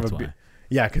 I didn't have a beard.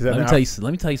 Yeah, because let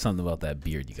me tell you something about that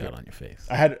beard you got on your face.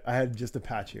 I had just a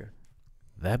patch here.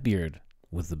 That beard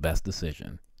was the best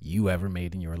decision you ever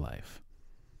made in your life.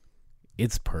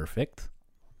 It's perfect.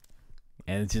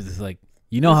 And it's just like,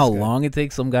 you know how long it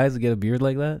takes some guys to get a beard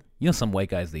like that? You know, some white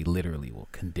guys, they literally will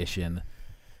condition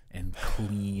and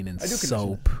clean and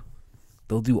soap.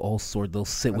 They'll do all sorts. They'll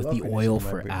sit with the oil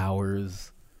for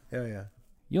hours. Yeah.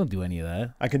 You don't do any of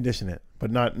that. I condition it,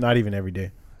 but not even every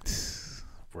day.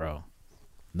 Bro,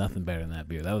 nothing better than that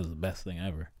beard. That was the best thing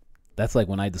ever. That's like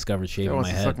when I discovered shaving my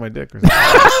head. Suck my dick or something.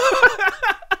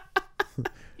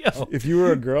 Yo. If you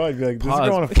were a girl, I'd be like, "Does this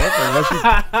girl want to fuck?"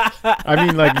 I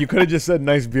mean, like, you could have just said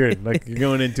 "nice beard." Like, you're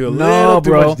going into a little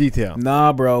too much detail.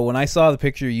 Nah, bro. When I saw the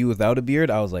picture of you without a beard,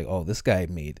 I was like, "Oh, this guy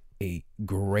made a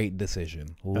great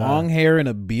decision. Long hair and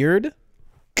a beard,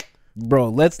 bro."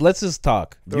 Let's just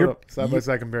talk. Side by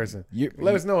side comparison.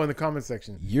 Let us know in the comment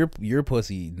section. Your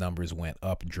pussy numbers went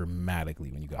up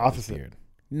dramatically when you got Opposite. this beard.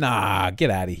 Nah,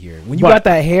 get out of here. When you got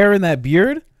that hair and that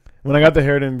beard. When I got the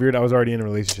hair and beard, I was already in a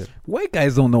relationship. White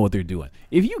guys don't know what they're doing.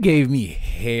 If you gave me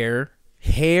hair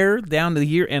down to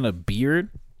here and a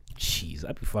beard, jeez,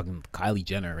 I'd be fucking Kylie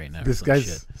Jenner right now. This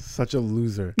guy's such a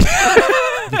loser.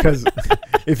 Because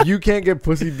if you can't get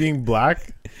pussy being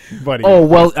black, buddy. Oh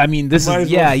well, I mean, this is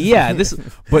this.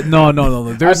 But no.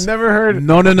 I've never heard.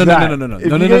 No.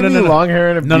 Long hair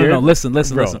and a beard. No.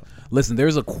 Listen.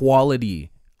 There's a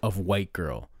quality of white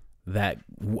girl that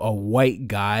a white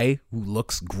guy who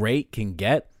looks great can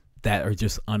get that are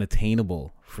just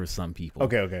unattainable for some people.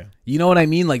 Okay. You know what I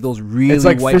mean? Like those really it's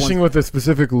like white fishing with a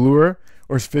specific lure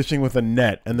or fishing with a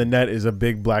net, and the net is a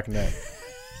big black net.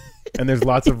 And there's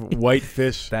lots of white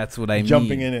fish. That's what I mean.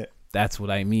 Jumping in it. That's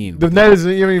what I mean. The net is,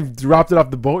 you haven't even dropped it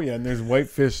off the boat yet, and there's white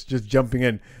fish just jumping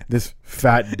in. This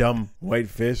fat, dumb white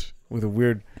fish with a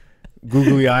weird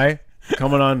googly eye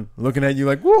coming on, looking at you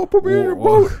like, "Whoa, put me in your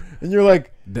boat." And you're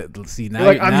like,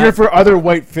 I'm here for other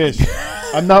white fish.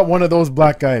 I'm not one of those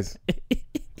black guys.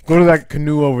 Go to that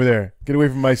canoe over there. Get away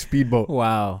from my speedboat.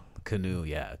 Wow. Canoe,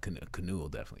 yeah. Canoe will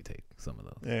definitely take some of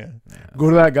those. Yeah. Go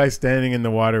to that guy standing in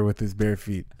the water with his bare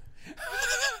feet.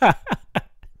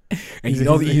 And you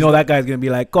know that guy's gonna be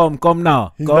like, come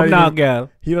now, girl.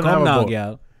 He don't have a boat.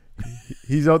 Girl.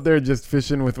 He's out there just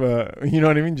fishing with you know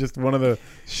what I mean, just one of the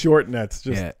short nets,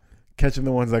 just catching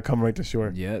the ones that come right to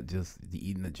shore. Yeah, just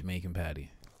eating the Jamaican patty.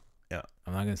 Yeah,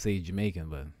 I'm not gonna say Jamaican,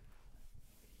 but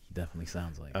he definitely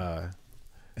sounds like.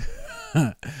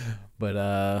 But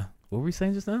what were we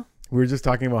saying just now? We were just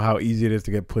talking about how easy it is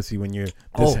to get pussy when you're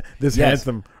this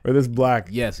handsome or this black.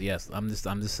 Yes. I'm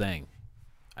just saying.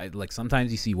 I like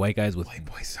sometimes you see white guys with white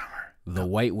boy summer. The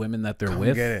white women that they're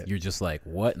with, you're just like,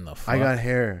 what in the fuck? I got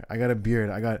hair. I got a beard.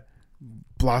 I got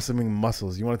blossoming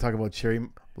muscles. You want to talk about cherry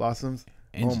blossoms?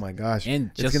 Oh my gosh!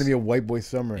 And it's gonna be a white boy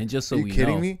summer. And just so we know,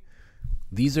 kidding me?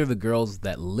 These are the girls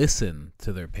that listen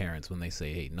to their parents when they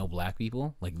say, "Hey, no black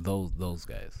people." Like those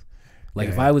guys. Like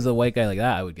if I was a white guy like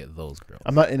that, I would get those girls.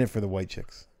 I'm not in it for the white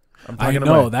chicks. I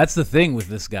know that's the thing with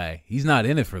this guy. He's not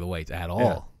in it for the whites at all.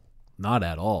 Yeah. Not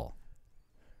at all.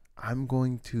 I'm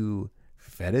going to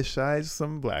fetishize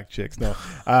some black chicks. No,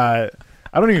 I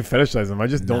don't even fetishize them. I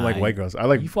just don't like white girls. I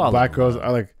like black girls. I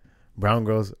like brown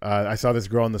girls. I saw this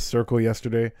girl in the circle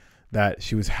yesterday that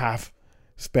she was half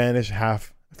Spanish,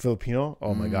 half Filipino.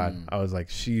 Oh my God. I was like,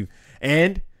 she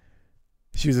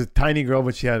was a tiny girl,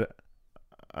 but she had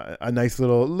a nice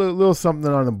little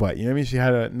something on the butt. You know what I mean? She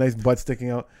had a nice butt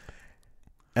sticking out.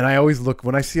 And I always look,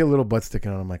 when I see a little butt sticking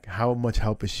out, I'm like, how much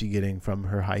help is she getting from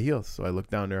her high heels? So I look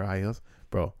down to her high heels.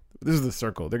 Bro, this is the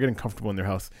circle. They're getting comfortable in their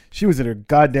house. She was in her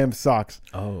goddamn socks.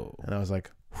 Oh. And I was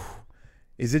like,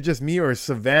 is it just me or is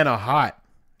Savannah hot?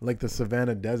 Like the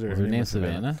Savannah Desert. Was her name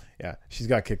Savannah? Yeah. She's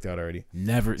got kicked out already.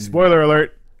 Never. Spoiler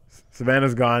alert.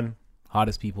 Savannah's gone.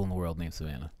 Hottest people in the world named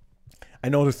Savannah. I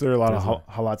noticed there are a lot of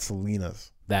hot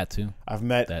Selenas. That too. I've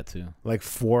met that too. Like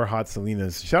 4 hot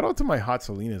Selenas. Shout out to my hot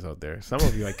Selenas out there. Some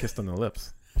of you I kissed on the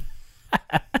lips.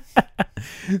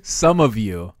 Some of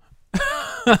you.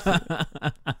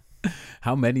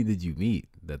 How many did you meet?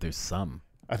 That there's some.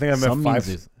 I think I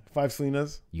met five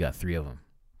Selenas. You got 3 of them.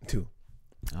 2.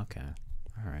 Okay.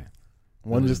 All right.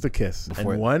 One just a kiss,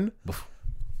 and one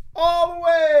all the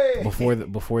way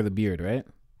before the beard, right?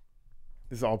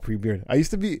 This is all pre-beard. I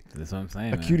used to be. That's what I'm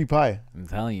saying. Cutie pie. I'm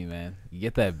telling you, man. You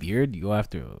get that beard, you go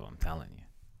after. I'm telling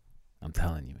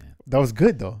you, man. That was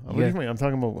good though. I'm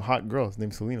talking about hot girls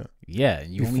named Selena. Yeah,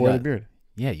 before the beard.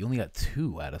 Yeah, you only got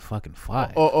 2 out of fucking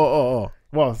 5. Oh.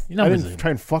 Well, I didn't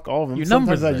try and fuck all of them.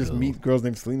 Sometimes I just meet girls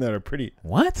named Selena that are pretty.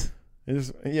 What? You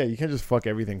can't just fuck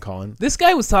everything, Colin. This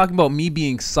guy was talking about me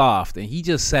being soft, and he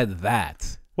just said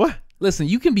that. What? Listen,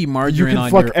 you can be margarine on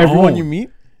your own. You can fuck everyone you meet?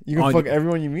 You can fuck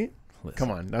everyone you meet? Listen,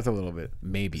 come on, that's a little bit.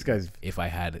 Maybe. If I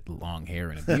had long hair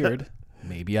and a beard,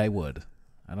 maybe I would.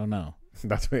 I don't know.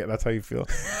 That's how you feel.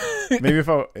 Maybe if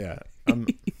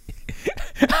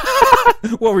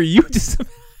what were you just...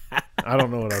 I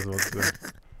don't know what I was about to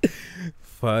say.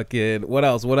 Fucking what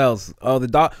else? Oh,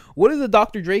 what is the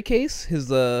Dr. Dre case?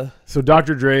 So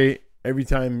Dr. Dre, every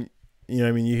time you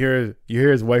hear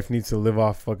his wife needs to live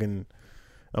off fucking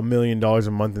 $1 million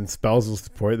a month in spousal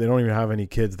support. They don't even have any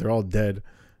kids. They're all dead.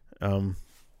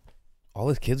 All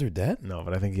his kids are dead? No,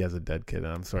 but I think he has a dead kid.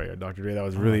 I'm sorry, Dr. Dre. That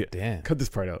was really damn. Cut this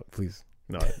part out, please.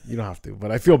 No, you don't have to.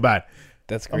 But I feel bad.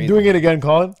 That's great. I'm doing it again,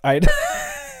 Colin. I'm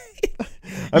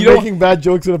making bad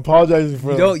jokes and apologizing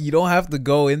for them. You don't have to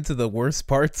go into the worst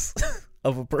parts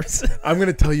of a person. I'm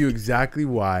gonna tell you exactly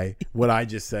why what I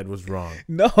just said was wrong.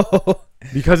 No,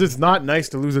 because it's not nice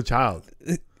to lose a child.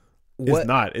 It's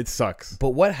not. It sucks. But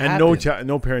what happened? And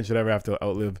no parent should ever have to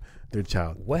outlive their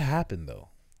child. What happened though?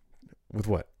 With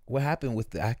what? What happened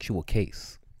with the actual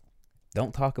case?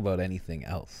 Don't talk about anything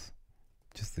else.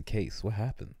 Just the case. What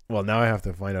happened? Well, now I have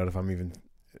to find out if I'm even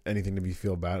anything to be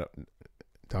feel bad.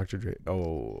 Dr. Dre.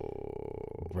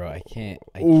 Oh, bro, I can't.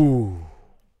 Ooh,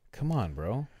 come on,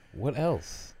 bro. What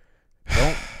else?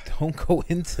 Don't go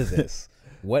into this.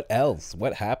 What else?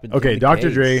 What happened? Okay, Dr.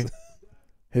 Dre,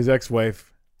 his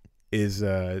ex-wife, is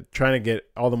trying to get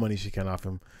all the money she can off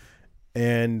him,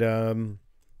 and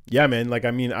yeah, man. Like,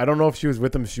 I mean, I don't know if she was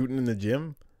with him shooting in the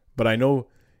gym, but I know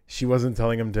she wasn't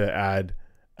telling him to add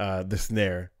the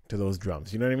snare to those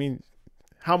drums. You know what I mean?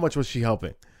 How much was she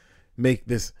helping make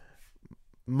this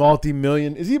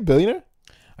multi-million? Is he a billionaire?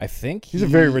 I think he's a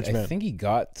very rich man. I think he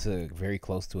got to very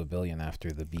close to $1 billion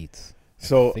after the Beats.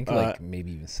 So I think like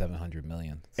maybe even 700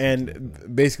 million.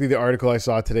 And basically, the article I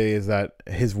saw today is that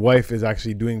his wife is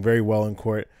actually doing very well in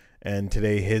court. And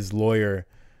today, his lawyer,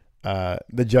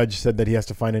 the judge said that he has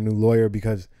to find a new lawyer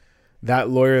because that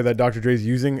lawyer that Dr. Dre is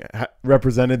using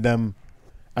represented them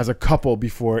as a couple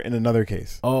before in another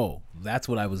case. Oh, that's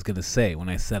what I was gonna say when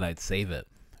I said I'd save it,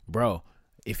 bro.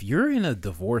 If you're in a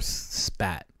divorce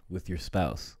spat with your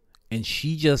spouse and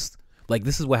she just like,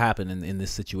 this is what happened in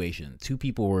this situation. 2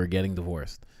 people were getting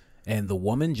divorced and the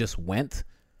woman just went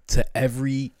to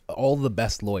all the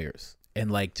best lawyers and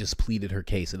like just pleaded her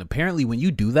case. And apparently when you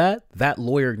do that, that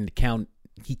lawyer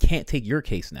he can't take your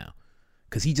case now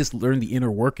because he just learned the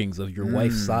inner workings of your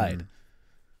wife's side.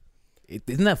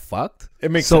 Isn't that fucked?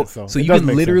 It makes sense though. So you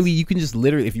can just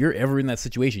literally, if you're ever in that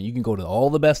situation, you can go to all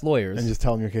the best lawyers and just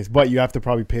tell them your case. But you have to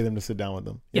probably pay them to sit down with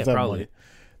them. Yeah, probably.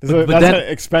 That's an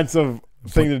expensive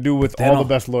thing to do with all the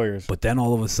best lawyers. But then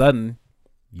all of a sudden,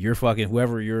 you're fucking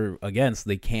whoever you're against.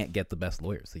 They can't get the best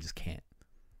lawyers. They just can't.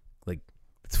 Like,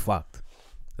 it's fucked.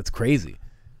 That's crazy.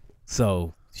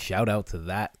 So shout out to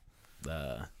that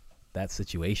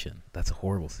situation. That's a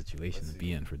horrible situation to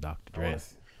be in for Dr. Dre.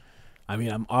 I mean,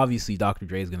 I'm obviously Dr.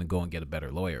 Dre is going to go and get a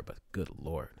better lawyer, but good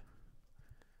Lord.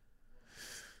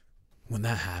 When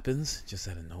that happens, just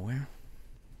out of nowhere.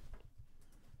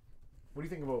 What do you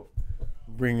think about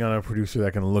bringing on a producer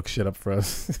that can look shit up for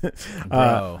us?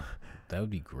 Bro, that would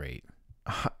be great.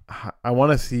 I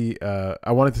wanted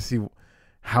to see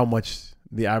how much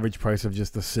the average price of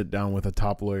just to sit down with a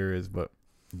top lawyer is, but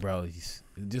bro,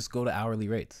 just go to hourly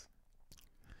rates.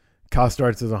 Cost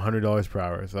starts as $100 per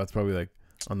hour, so that's probably like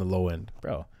on the low end,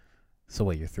 bro. So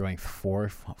wait, you're throwing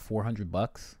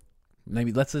 $400?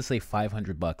 Maybe let's just say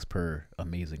 $500 per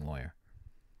amazing lawyer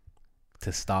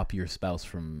to stop your spouse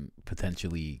from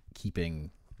potentially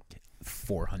keeping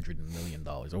 $400 million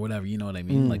or whatever. You know what I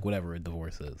mean? Like whatever a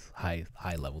divorce is, high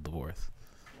level divorce.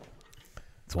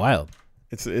 It's wild.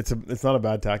 It's not a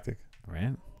bad tactic,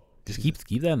 right? Just keep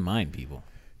that in mind, people.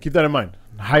 Keep that in mind.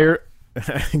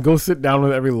 Go sit down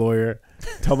with every lawyer,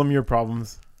 tell them your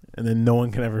problems. And then no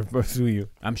one can ever pursue you.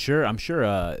 I'm sure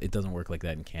it doesn't work like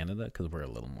that in Canada because we're a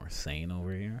little more sane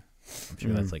over here. I'm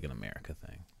sure that's like an America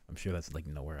thing. I'm sure that's like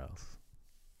nowhere else.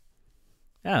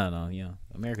 I don't know. You know,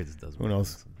 America just does. Who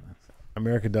knows?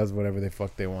 America does whatever the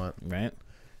fuck they want, right?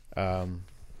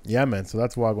 Yeah, man. So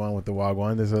that's Wagwan with the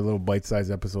Wagwan. There's a little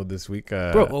bite-sized episode this week.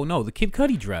 Bro, oh no, the Kid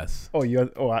Cudi dress. Oh,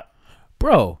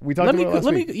 Bro, we talked about it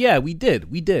last week. Yeah, we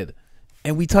did,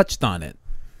 and we touched on it,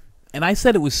 and I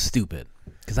said it was stupid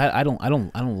because I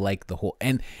don't like the whole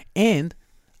and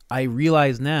I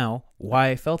realize now why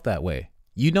I felt that way.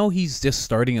 You know, he's just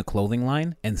starting a clothing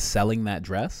line and selling that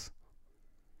dress.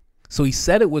 So he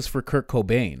said it was for Kurt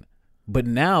Cobain, but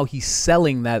now he's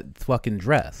selling that fucking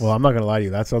dress. Well, I'm not gonna lie to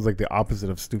you. That sounds like the opposite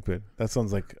of stupid. That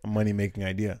sounds like a money-making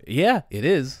idea. Yeah, it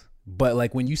is. But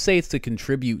like when you say it's to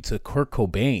contribute to Kurt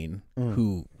Cobain,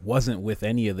 who wasn't with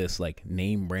any of this like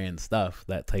name brand stuff,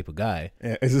 that type of guy.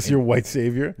 Yeah, is this your white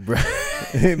savior?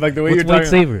 Like the way What's you're white talking,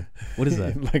 savior? What is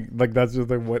that? like that's just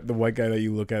like what the white guy that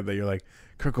you look at that you're like,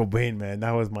 Kurt Cobain, man,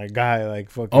 that was my guy. Like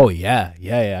fucking. Oh yeah.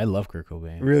 I love Kurt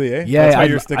Cobain. Really? Eh? Yeah, That's why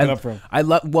you're sticking up for him. I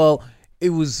love. Well, it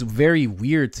was very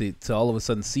weird to all of a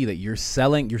sudden see that you're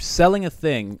selling a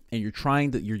thing and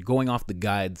you're going off the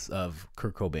guides of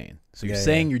Kurt Cobain. So you're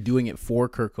saying you're doing it for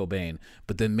Kurt Cobain,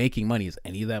 but then making money. Is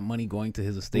any of that money going to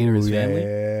his estate or his family?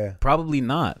 Yeah. Probably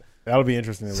not. That'll be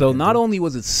interesting. So not only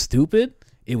was it stupid,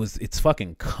 it's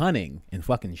fucking cunning and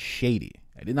fucking shady.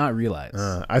 I did not realize.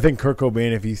 I think Kurt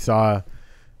Cobain, if he saw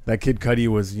that Kid Cudi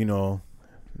was,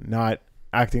 not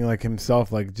acting like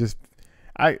himself, like just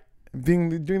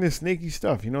doing this snaky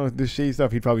stuff, this shady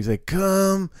stuff, he'd probably say,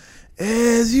 "Come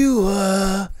as you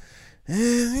are."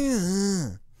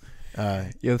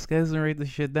 Yo, this guy doesn't write this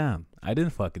shit down. I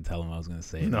didn't fucking tell him I was gonna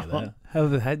say any of that.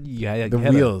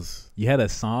 You had a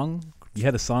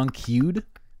song queued.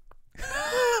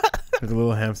 There's a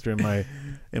little hamster in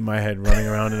my head running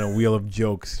around in a wheel of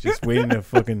jokes, just waiting to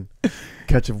fucking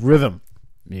catch a rhythm.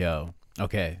 Yo,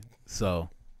 okay. So,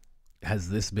 has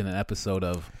this been an episode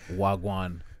of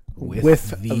Wagwan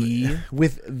with the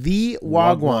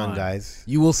Wagwan, guys?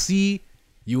 You will see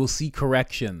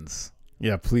corrections.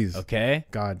 Yeah, please. Okay,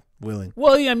 God willing.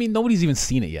 Well, yeah, I mean, nobody's even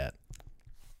seen it yet.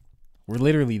 We're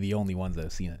literally the only ones that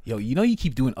have seen it. Yo, you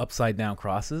keep doing upside down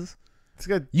crosses. It's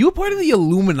good. You a part of the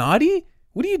Illuminati?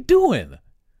 What are you doing?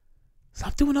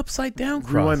 Stop doing upside down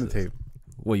crosses. Rewind the tape.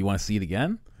 Well, you want to see it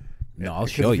again? No, I'll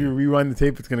show you. If you rewind the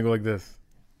tape, it's gonna go like this.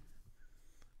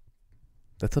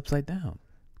 That's upside down.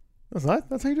 That's not.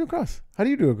 That's how you do a cross. How do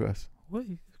you do a cross? What?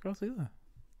 You cross like that.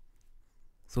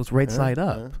 So it's right side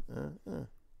up.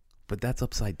 But that's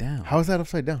upside down. How is that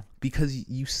upside down? Because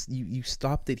you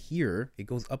stopped it here. It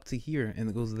goes up to here, and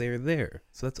it goes there.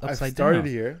 So that's upside down. I started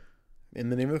down. here. In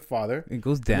the name of the Father. It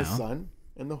goes down. And the Son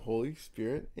and the Holy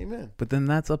Spirit. Amen. But then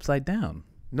that's upside down.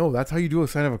 No, that's how you do a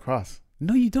sign of a cross.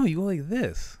 No, you don't. You go like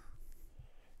this.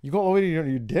 You go all the way to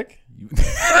your dick?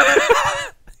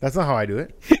 That's not how I do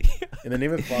it. In the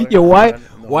name of the Father. Yo,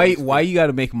 why you got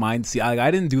to make mine see? Like, I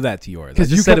didn't do that to yours.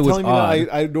 Because you said kept it was telling me odd.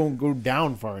 that I don't go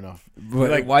down far enough. But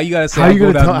like, why you got to say how I you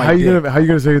go gonna down how you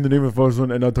gonna say in the name of the Father,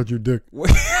 Son, and not touch your dick?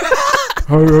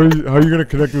 how are you gonna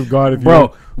connect with God if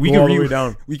Bro, you go all the way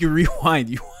down? We can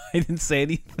rewind. I didn't say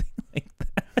anything like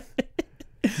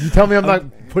that. You tell me I'm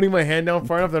not putting my hand down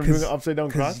far enough that I'm doing an upside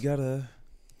down cross? You gotta.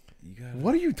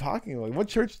 What are you talking about? What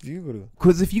church do you go to?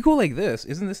 Because if you go like this,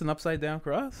 isn't this an upside down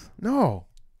cross? No.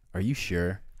 Are you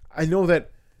sure? I know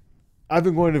that I've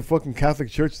been going to fucking Catholic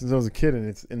church since I was a kid, and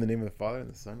it's in the name of the Father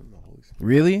and the Son and the Holy Spirit.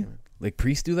 Really? Like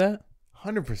priests do that?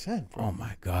 100%. Oh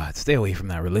my God! Stay away from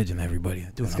that religion, everybody.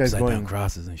 Doing upside down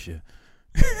crosses and shit.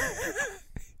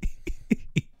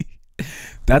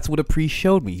 That's what a priest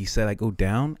showed me. He said, "I go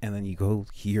down, and then you go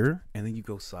here, and then you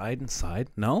go side and side."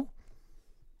 No.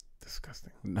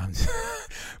 Disgusting.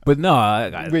 But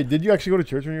no. Wait, did you actually go to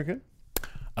church when you were a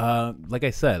kid? Like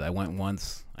I said, I went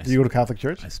once. Did you go to Catholic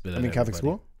church? I spit. Catholic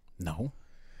school? No.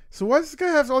 So why does this guy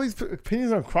have all these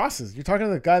opinions on crosses? You're talking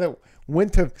to the guy that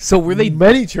went to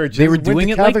many churches. They were doing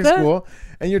it Catholic like that? school,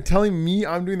 and you're telling me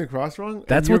I'm doing the cross wrong?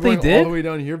 That's what they did? All the way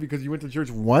down here because you went to church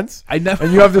once? I never.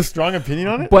 And you have this strong opinion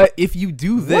on it? But if you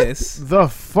do this, what the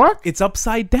fuck? It's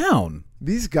upside down.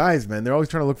 These guys, man, they're always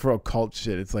trying to look for occult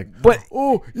shit. It's like, but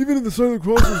even in the sign of the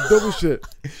cross is double shit.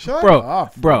 Shut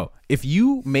up, bro. If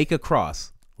you make a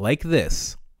cross like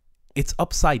this, it's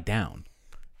upside down.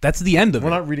 That's the end of it.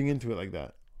 We're not reading into it like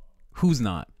that. Who's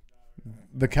not?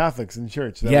 The Catholics in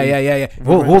church. Yeah.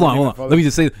 Hold on. Let me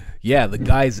just say, the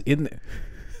guys in there.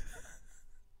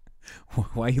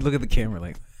 Why you look at the camera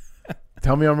like that?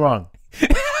 Tell me I'm wrong.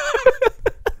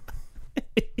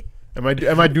 Am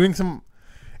I doing some...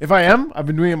 If I am, I've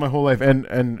been doing it my whole life,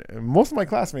 and most of my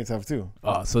classmates have too.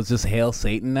 Oh, so it's just Hail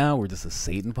Satan now? We're just a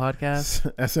Satan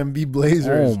podcast? SMB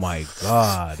Blazers. Oh my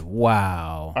God.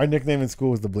 Wow. Our nickname in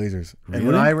school was the Blazers. Really? And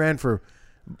when I ran for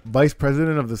vice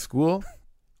president of the school,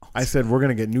 I said, we're going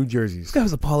to get new jerseys. This guy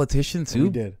was a politician too? And we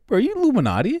did. Bro, are you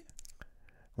Illuminati?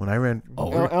 when I ran.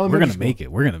 We're gonna make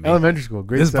it. We're gonna make elementary school.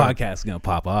 Grade this 7. podcast is gonna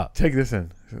pop up. Take this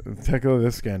in. Take a look at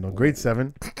this scandal. Grade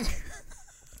 7.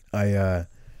 I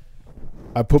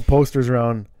put posters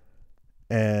around,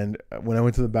 and when I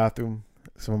went to the bathroom,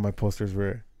 some of my posters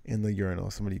were in the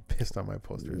urinal. Somebody pissed on my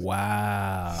posters.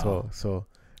 Wow. So,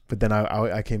 but then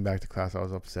I came back to class. I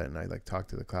was upset, and I like talked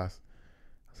to the class.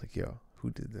 I was like, "Yo, who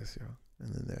did this, yo?"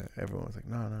 And then everyone was like,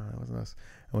 "No, it wasn't us."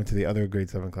 I went to the other grade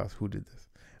 7 class. Who did this?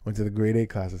 I went to the grade 8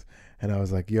 classes, and I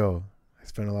was like, "Yo, I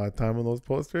spent a lot of time on those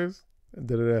posters."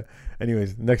 Da-da-da.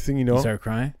 Anyways, next thing you know, You started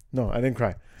crying? No, I didn't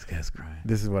cry. This guy's crying.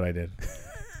 This is what I did.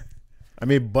 I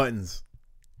made buttons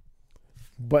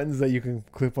that you can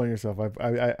clip on yourself.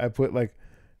 I put like,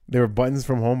 they were buttons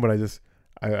from home, but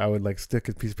I would like stick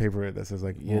a piece of paper that says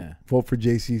like, vote for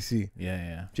JCC.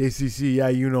 Yeah. JCC, yeah,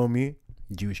 you know me.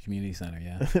 Jewish Community Center,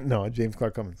 yeah. No, James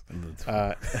Clark Cummins.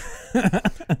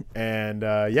 And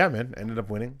yeah, man, ended up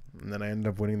winning, and then I ended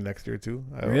up winning the next year too.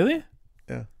 Really?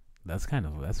 Yeah.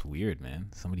 That's weird, man.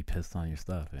 Somebody pissed on your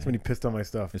stuff. Eh? Somebody pissed on my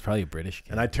stuff. It's probably a British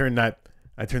kid. And I turned that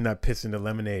piss into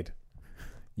lemonade.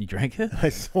 You drank it? I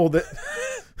sold it.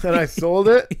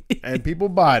 And people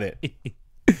bought it.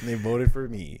 And they voted for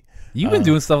me. You've been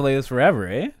doing stuff like this forever,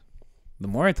 eh? The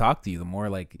more I talk to you, the more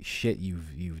like shit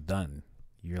you've done.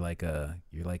 You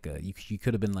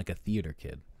could have been like a theater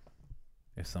kid.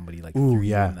 If somebody like threw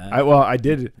you in that. I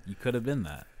did. You could have been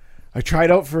that. I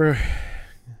tried out for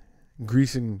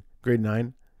Grease in grade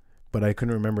 9, but I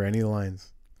couldn't remember any of the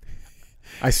lines.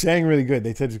 I sang really good.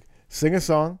 They said sing a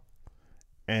song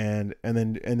and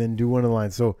then do one of the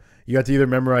lines. So you have to either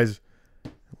memorize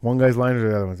one guy's lines or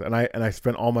the other ones. And I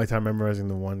spent all my time memorizing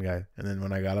the one guy. And then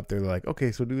when I got up there, they're like,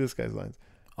 "Okay, so do this guy's lines."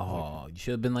 Oh, you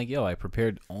should have been like, "Yo, I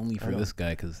prepared only for this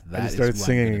guy because that is started who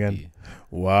singing I'm again. Be.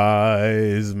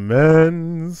 Wise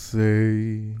men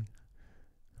say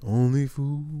only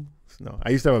fools. No, I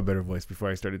used to have a better voice before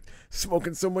I started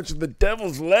smoking so much of the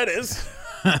devil's lettuce.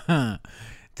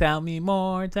 Tell me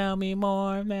more. Nah,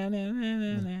 nah, nah,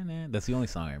 nah, nah. That's the only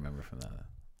song I remember from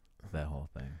that whole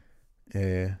thing.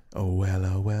 Yeah. Oh,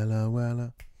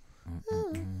 wella.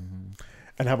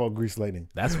 And how about Grease Lightning?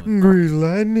 Grease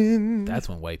Lightning. That's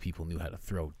when white people knew how to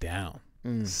throw down.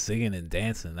 Singing and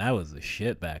dancing. That was the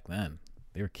shit back then.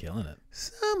 They were killing it.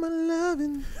 Summer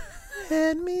loving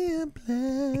had me a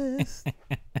blast.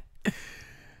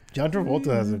 John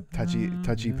Travolta has a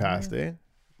touchy past, eh?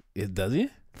 Does he?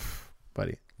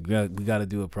 Buddy. We got to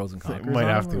do a pros and cons. Might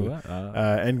have to.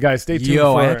 And guys, stay tuned.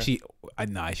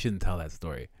 I shouldn't tell that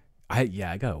story. I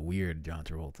got a weird John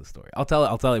Travolta story. I'll tell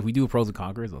it. If we do a pros and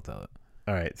cons, I'll tell it.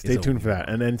 All right, stay tuned for that,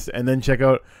 and then check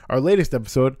out our latest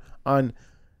episode on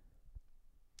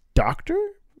Doctor.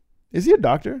 Is he a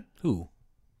doctor? Who?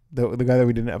 The guy that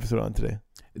we did an episode on today.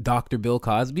 Dr. Bill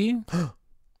Cosby.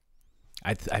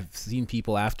 I've seen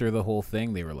people after the whole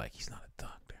thing. They were like, "He's not a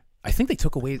doctor." I think they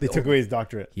took away. They took away his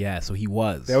doctorate. Yeah, so he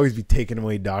was. They always be taking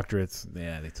away doctorates.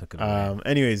 Yeah, they took it away.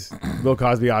 Anyways, Bill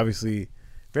Cosby, obviously,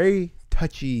 very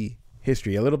touchy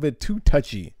history. A little bit too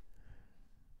touchy.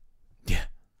 Yeah.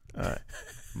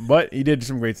 But he did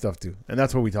some great stuff too, and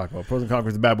that's what we talk about: pros and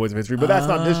cons, the bad boys of history. But that's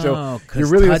not this show. You're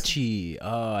really touchy.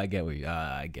 I get what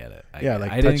I get it.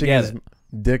 Like touching his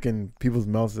dick in people's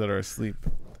mouths that are asleep,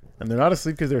 and they're not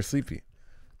asleep because they're sleepy.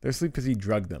 They're asleep because he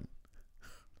drugged them.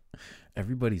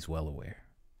 Everybody's well aware.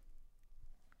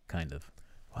 Kind of.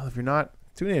 Well, if you're not,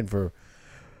 tune in for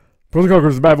Pros and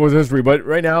Cons, the bad boys of history. But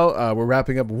right now, we're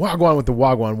wrapping up Wagwan with the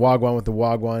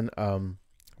Wagwan.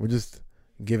 We're just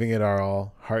giving it our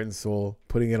all, heart and soul,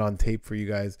 putting it on tape for you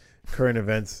guys. Current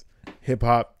events, hip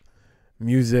hop,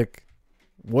 music,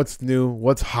 what's new,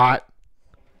 what's hot,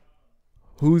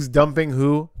 who's dumping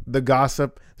who, the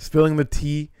gossip, spilling the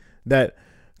tea that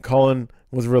Colin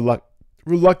was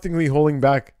reluctantly holding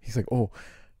back. He's like, "Oh,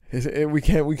 we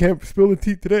can't spill the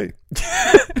tea today."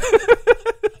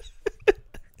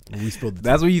 We spilled the tea.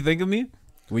 That's what you think of me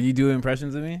when you do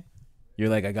impressions of me. You're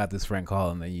like, "I got this friend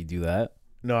Colin," and then you do that.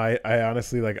 No, I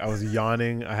honestly, like, I was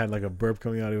yawning. I had like a burp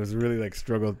coming out. It was really like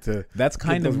struggled to. That's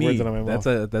kind of me.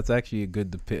 That's actually a good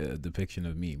depiction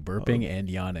of me, burping and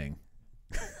yawning.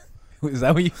 Is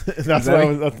that what you? That's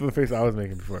the face I was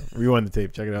making before. Rewind the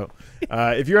tape. Check it out.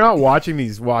 If you're not watching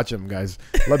these, watch them, guys.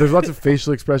 There's lots of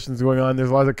facial expressions going on. There's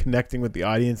a lot of connecting with the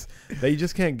audience that you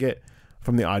just can't get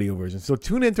from the audio version. So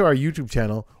tune into our YouTube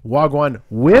channel, Wagwan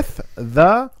with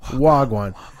the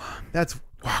Wagwan. That's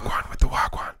Wagwan with the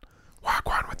Wagwan.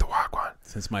 Wagwan with the Wagwan.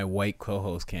 Since my white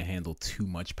co-host can't handle too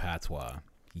much patois,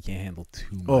 he can't handle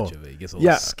too much of it. He gets a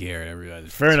little scared.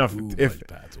 Everybody's fair enough. If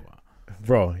patois.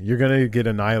 Bro, you're gonna get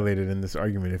annihilated in this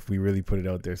argument if we really put it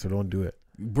out there. So don't do it.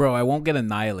 Bro, I won't get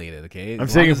annihilated, okay? I'm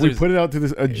saying if we put it out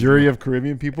to a jury of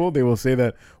Caribbean people, they will say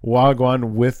that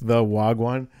Wagwan with the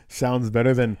Wagwan sounds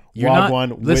better than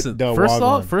Wagwan with the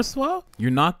Wagwan. First of all, you're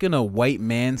not going to white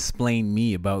mansplain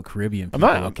me about Caribbean people,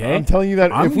 okay? I'm telling you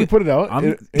that if we put it out,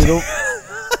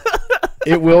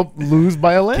 it will lose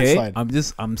by a landslide.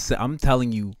 Okay? I'm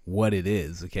telling you what it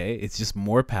is, okay? It's just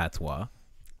more patois,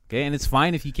 okay? And it's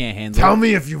fine if you can't handle it. Tell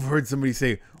me if you've heard somebody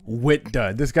say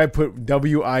Witda. This guy put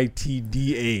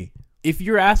Witda. If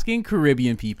you're asking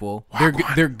Caribbean people,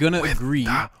 they're gonna agree.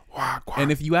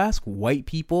 And if you ask white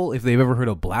people if they've ever heard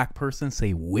a black person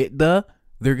say Witda,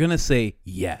 they're gonna say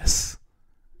yes.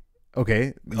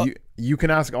 Okay, you can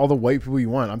ask all the white people you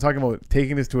want. I'm talking about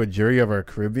taking this to a jury of our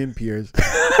Caribbean peers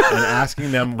and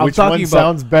asking them which one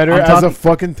sounds better as a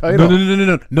fucking title.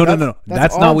 No.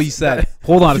 That's not what you said.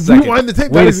 Hold on a second. Rewind the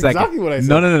tape. Wait a second. Exactly what I said.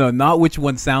 No. Not which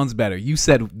one sounds better. You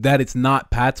said that it's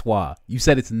not patois. You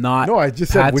said it's not. No, I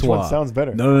just said which one sounds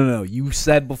better. No. You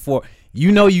said before.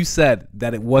 You said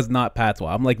that it was not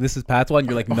patois. I'm like, this is patois, and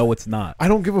you're like, no, it's not. I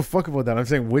don't give a fuck about that. I'm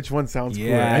saying which one sounds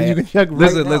cooler. And you can check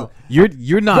listen.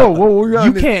 You're not.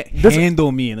 You can't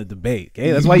handle me in a debate.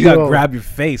 Okay, that's why you gotta grab your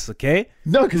face. Okay.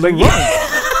 No, because you're wrong.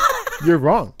 You're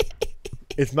wrong.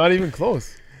 It's not even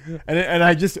close. And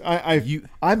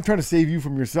I'm trying to save you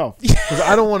from yourself because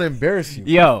I don't want to embarrass you.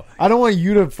 Yo, I don't want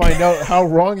you to find out how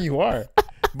wrong you are.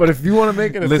 But if you want to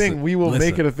make it a thing, we will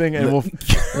make it a thing, and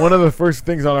one of the first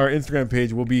things on our Instagram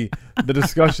page will be the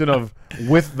discussion of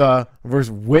with the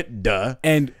versus Witda,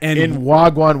 and in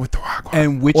Wagwan with the Wagwan,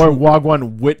 and which or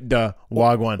Wagwan with the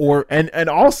Wagwan, and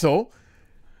also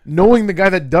knowing the guy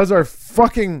that does our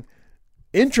fucking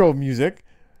intro music,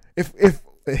 if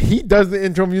he does the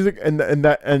intro music and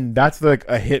that's like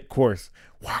a hit course,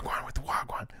 Wagwan with the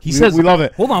Wagwan, he says we love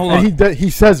it. Hold on. And he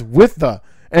says with the.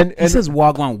 And he says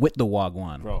Wagwan with the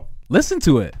Wagwan. Bro. Listen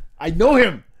to it. I know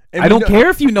him. I don't care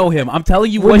if you know him. I'm telling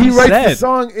you what he he writes said. The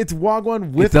song, it's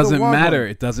Wagwan with the Wagwan.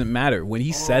 It doesn't matter. When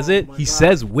he says it, he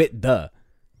says with the.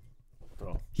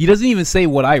 Bro. He doesn't even say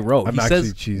what I wrote. He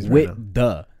says with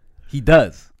the. He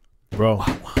does. Bro.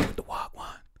 Wagwan with the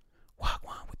Wagwan.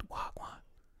 Wagwan with the Wagwan.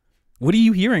 What are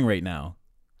you hearing right now?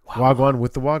 Wagwan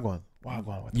with the Wagwan.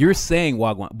 Wagwan with the You're saying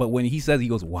Wagwan, but when he says, he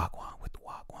goes Wagwan.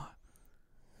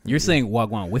 You're saying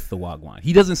Wagwan with the Wagwan.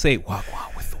 He doesn't say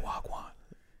Wagwan with the Wagwan.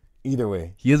 Either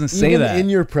way. He doesn't say that. In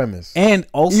your premise. And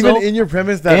also. Even in your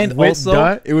premise that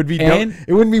Witda, it would be it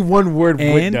wouldn't be one word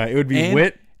Witda. It would be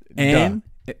Witda.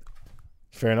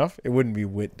 Fair enough. It wouldn't be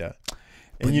Witda.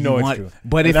 And you know it's true.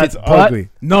 But if it's ugly.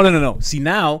 No. See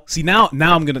now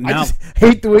I'm gonna I just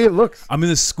hate the way it looks. I'm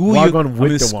gonna school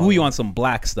you on some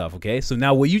black stuff, okay? So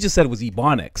now what you just said was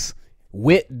Ebonics.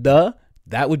 Witda.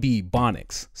 That would be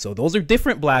Ebonics. So those are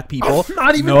different black people. I'm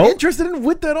not even interested in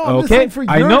with that all. Okay,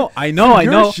 I know.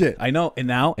 And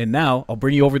now I'll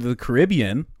bring you over to the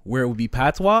Caribbean where it would be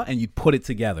patois and you'd put it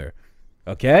together.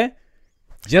 Okay,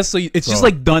 just so it's just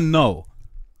like Dunno.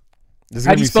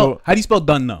 How do you spell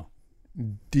Dunno?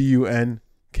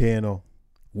 Dunkno.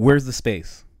 Where's the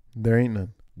space? There ain't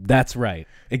none. That's right.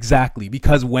 Exactly.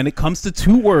 Because when it comes to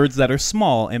two words that are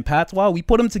small in patois, we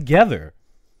put them together.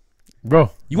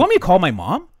 Bro, you want me to call my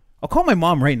mom? I'll call my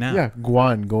mom right now. Yeah,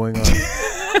 Guan going on.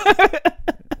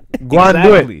 Guan,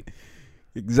 exactly. Do it.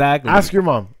 Exactly. Ask your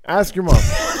mom. Ask your mom.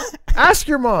 Ask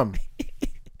your mom.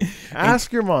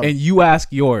 Ask your mom. And you ask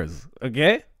yours.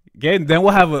 Okay? Okay, and then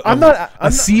we'll have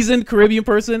a seasoned Caribbean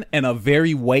person and a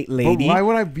very white lady. But why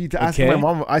would I be asking my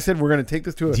mom? I said we're gonna take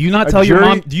this to a. Do you not tell your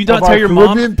mom? Do you not tell your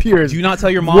mom? Peers, do you not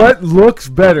tell your mom what looks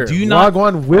better? Do you not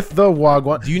Wagwan with the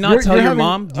Wagwan? Do you not tell your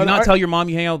mom? Do you not tell your mom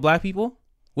you hang out with black people?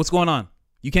 What's going on?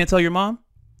 You can't tell your mom?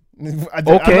 Okay. I'm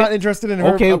not interested in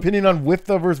her opinion on with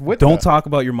the versus with. Don't talk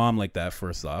about your mom like that.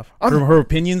 First off, her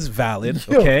opinion's valid.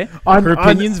 Okay, her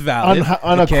opinion's valid.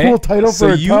 On a cool title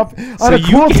for a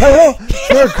cool title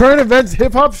for a current events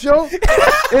hip hop show.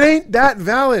 It ain't that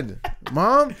valid,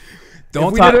 Mom.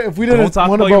 If we did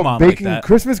one about baking like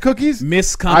Christmas cookies,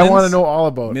 Miss Cummins, I want to know all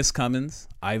about it. Miss Cummins,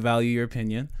 I value your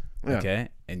opinion. Yeah. Okay,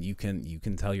 and you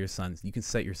can tell your sons, you can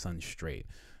set your son straight.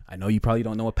 I know you probably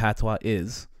don't know what patois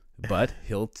is, but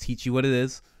he'll teach you what it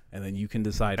is, and then you can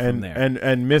decide from there.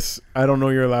 And Miss, I don't know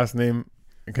your last name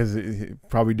because it's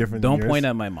probably different. Don't than point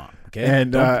yours. at my mom, okay?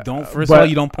 And don't first of all,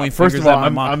 you don't point fingers at my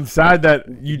mom. I'm sad that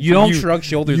you don't shrug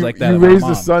shoulders like that. You raised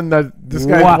a son that this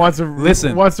guy wants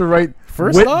to write.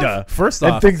 First off,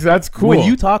 and thinks that's cool. When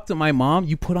you talk to my mom,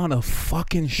 you put on a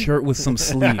fucking shirt with some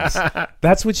sleeves.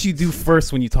 That's what you do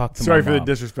first when you talk to my mom. Sorry for the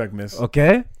disrespect, Miss.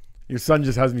 Okay? Your son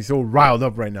just has me so riled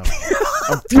up right now.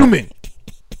 I'm fuming.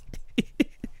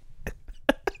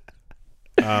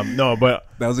 No, but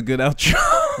that was a good outro.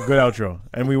 Good outro.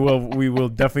 And we will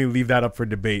definitely leave that up for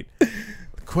debate.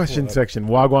 Question section.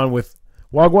 Wagwan with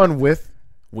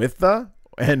the.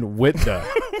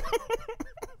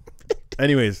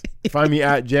 Anyways, find me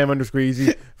at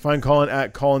jam_easy. Find Colin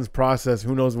at Colin's Process.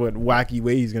 Who knows what wacky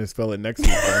way he's gonna spell it next week.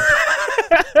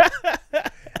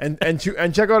 and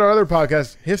check out our other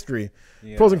podcast, History.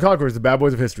 Yeah. Pros and Conquerors, the Bad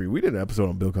Boys of History. We did an episode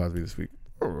on Bill Cosby this week.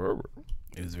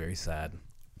 It was very sad.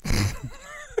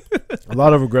 A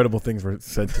lot of regrettable things were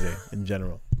said today in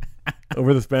general.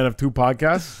 Over the span of 2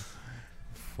 podcasts.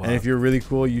 Wow. And if you're really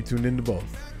cool, you tuned into both.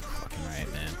 Fucking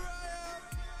right, man.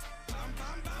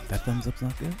 That thumbs up's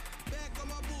not good?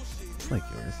 It's like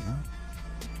yours, no?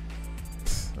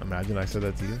 Imagine I said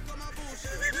that to you.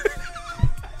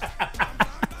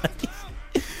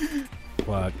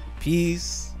 Fuck.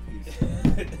 Peace.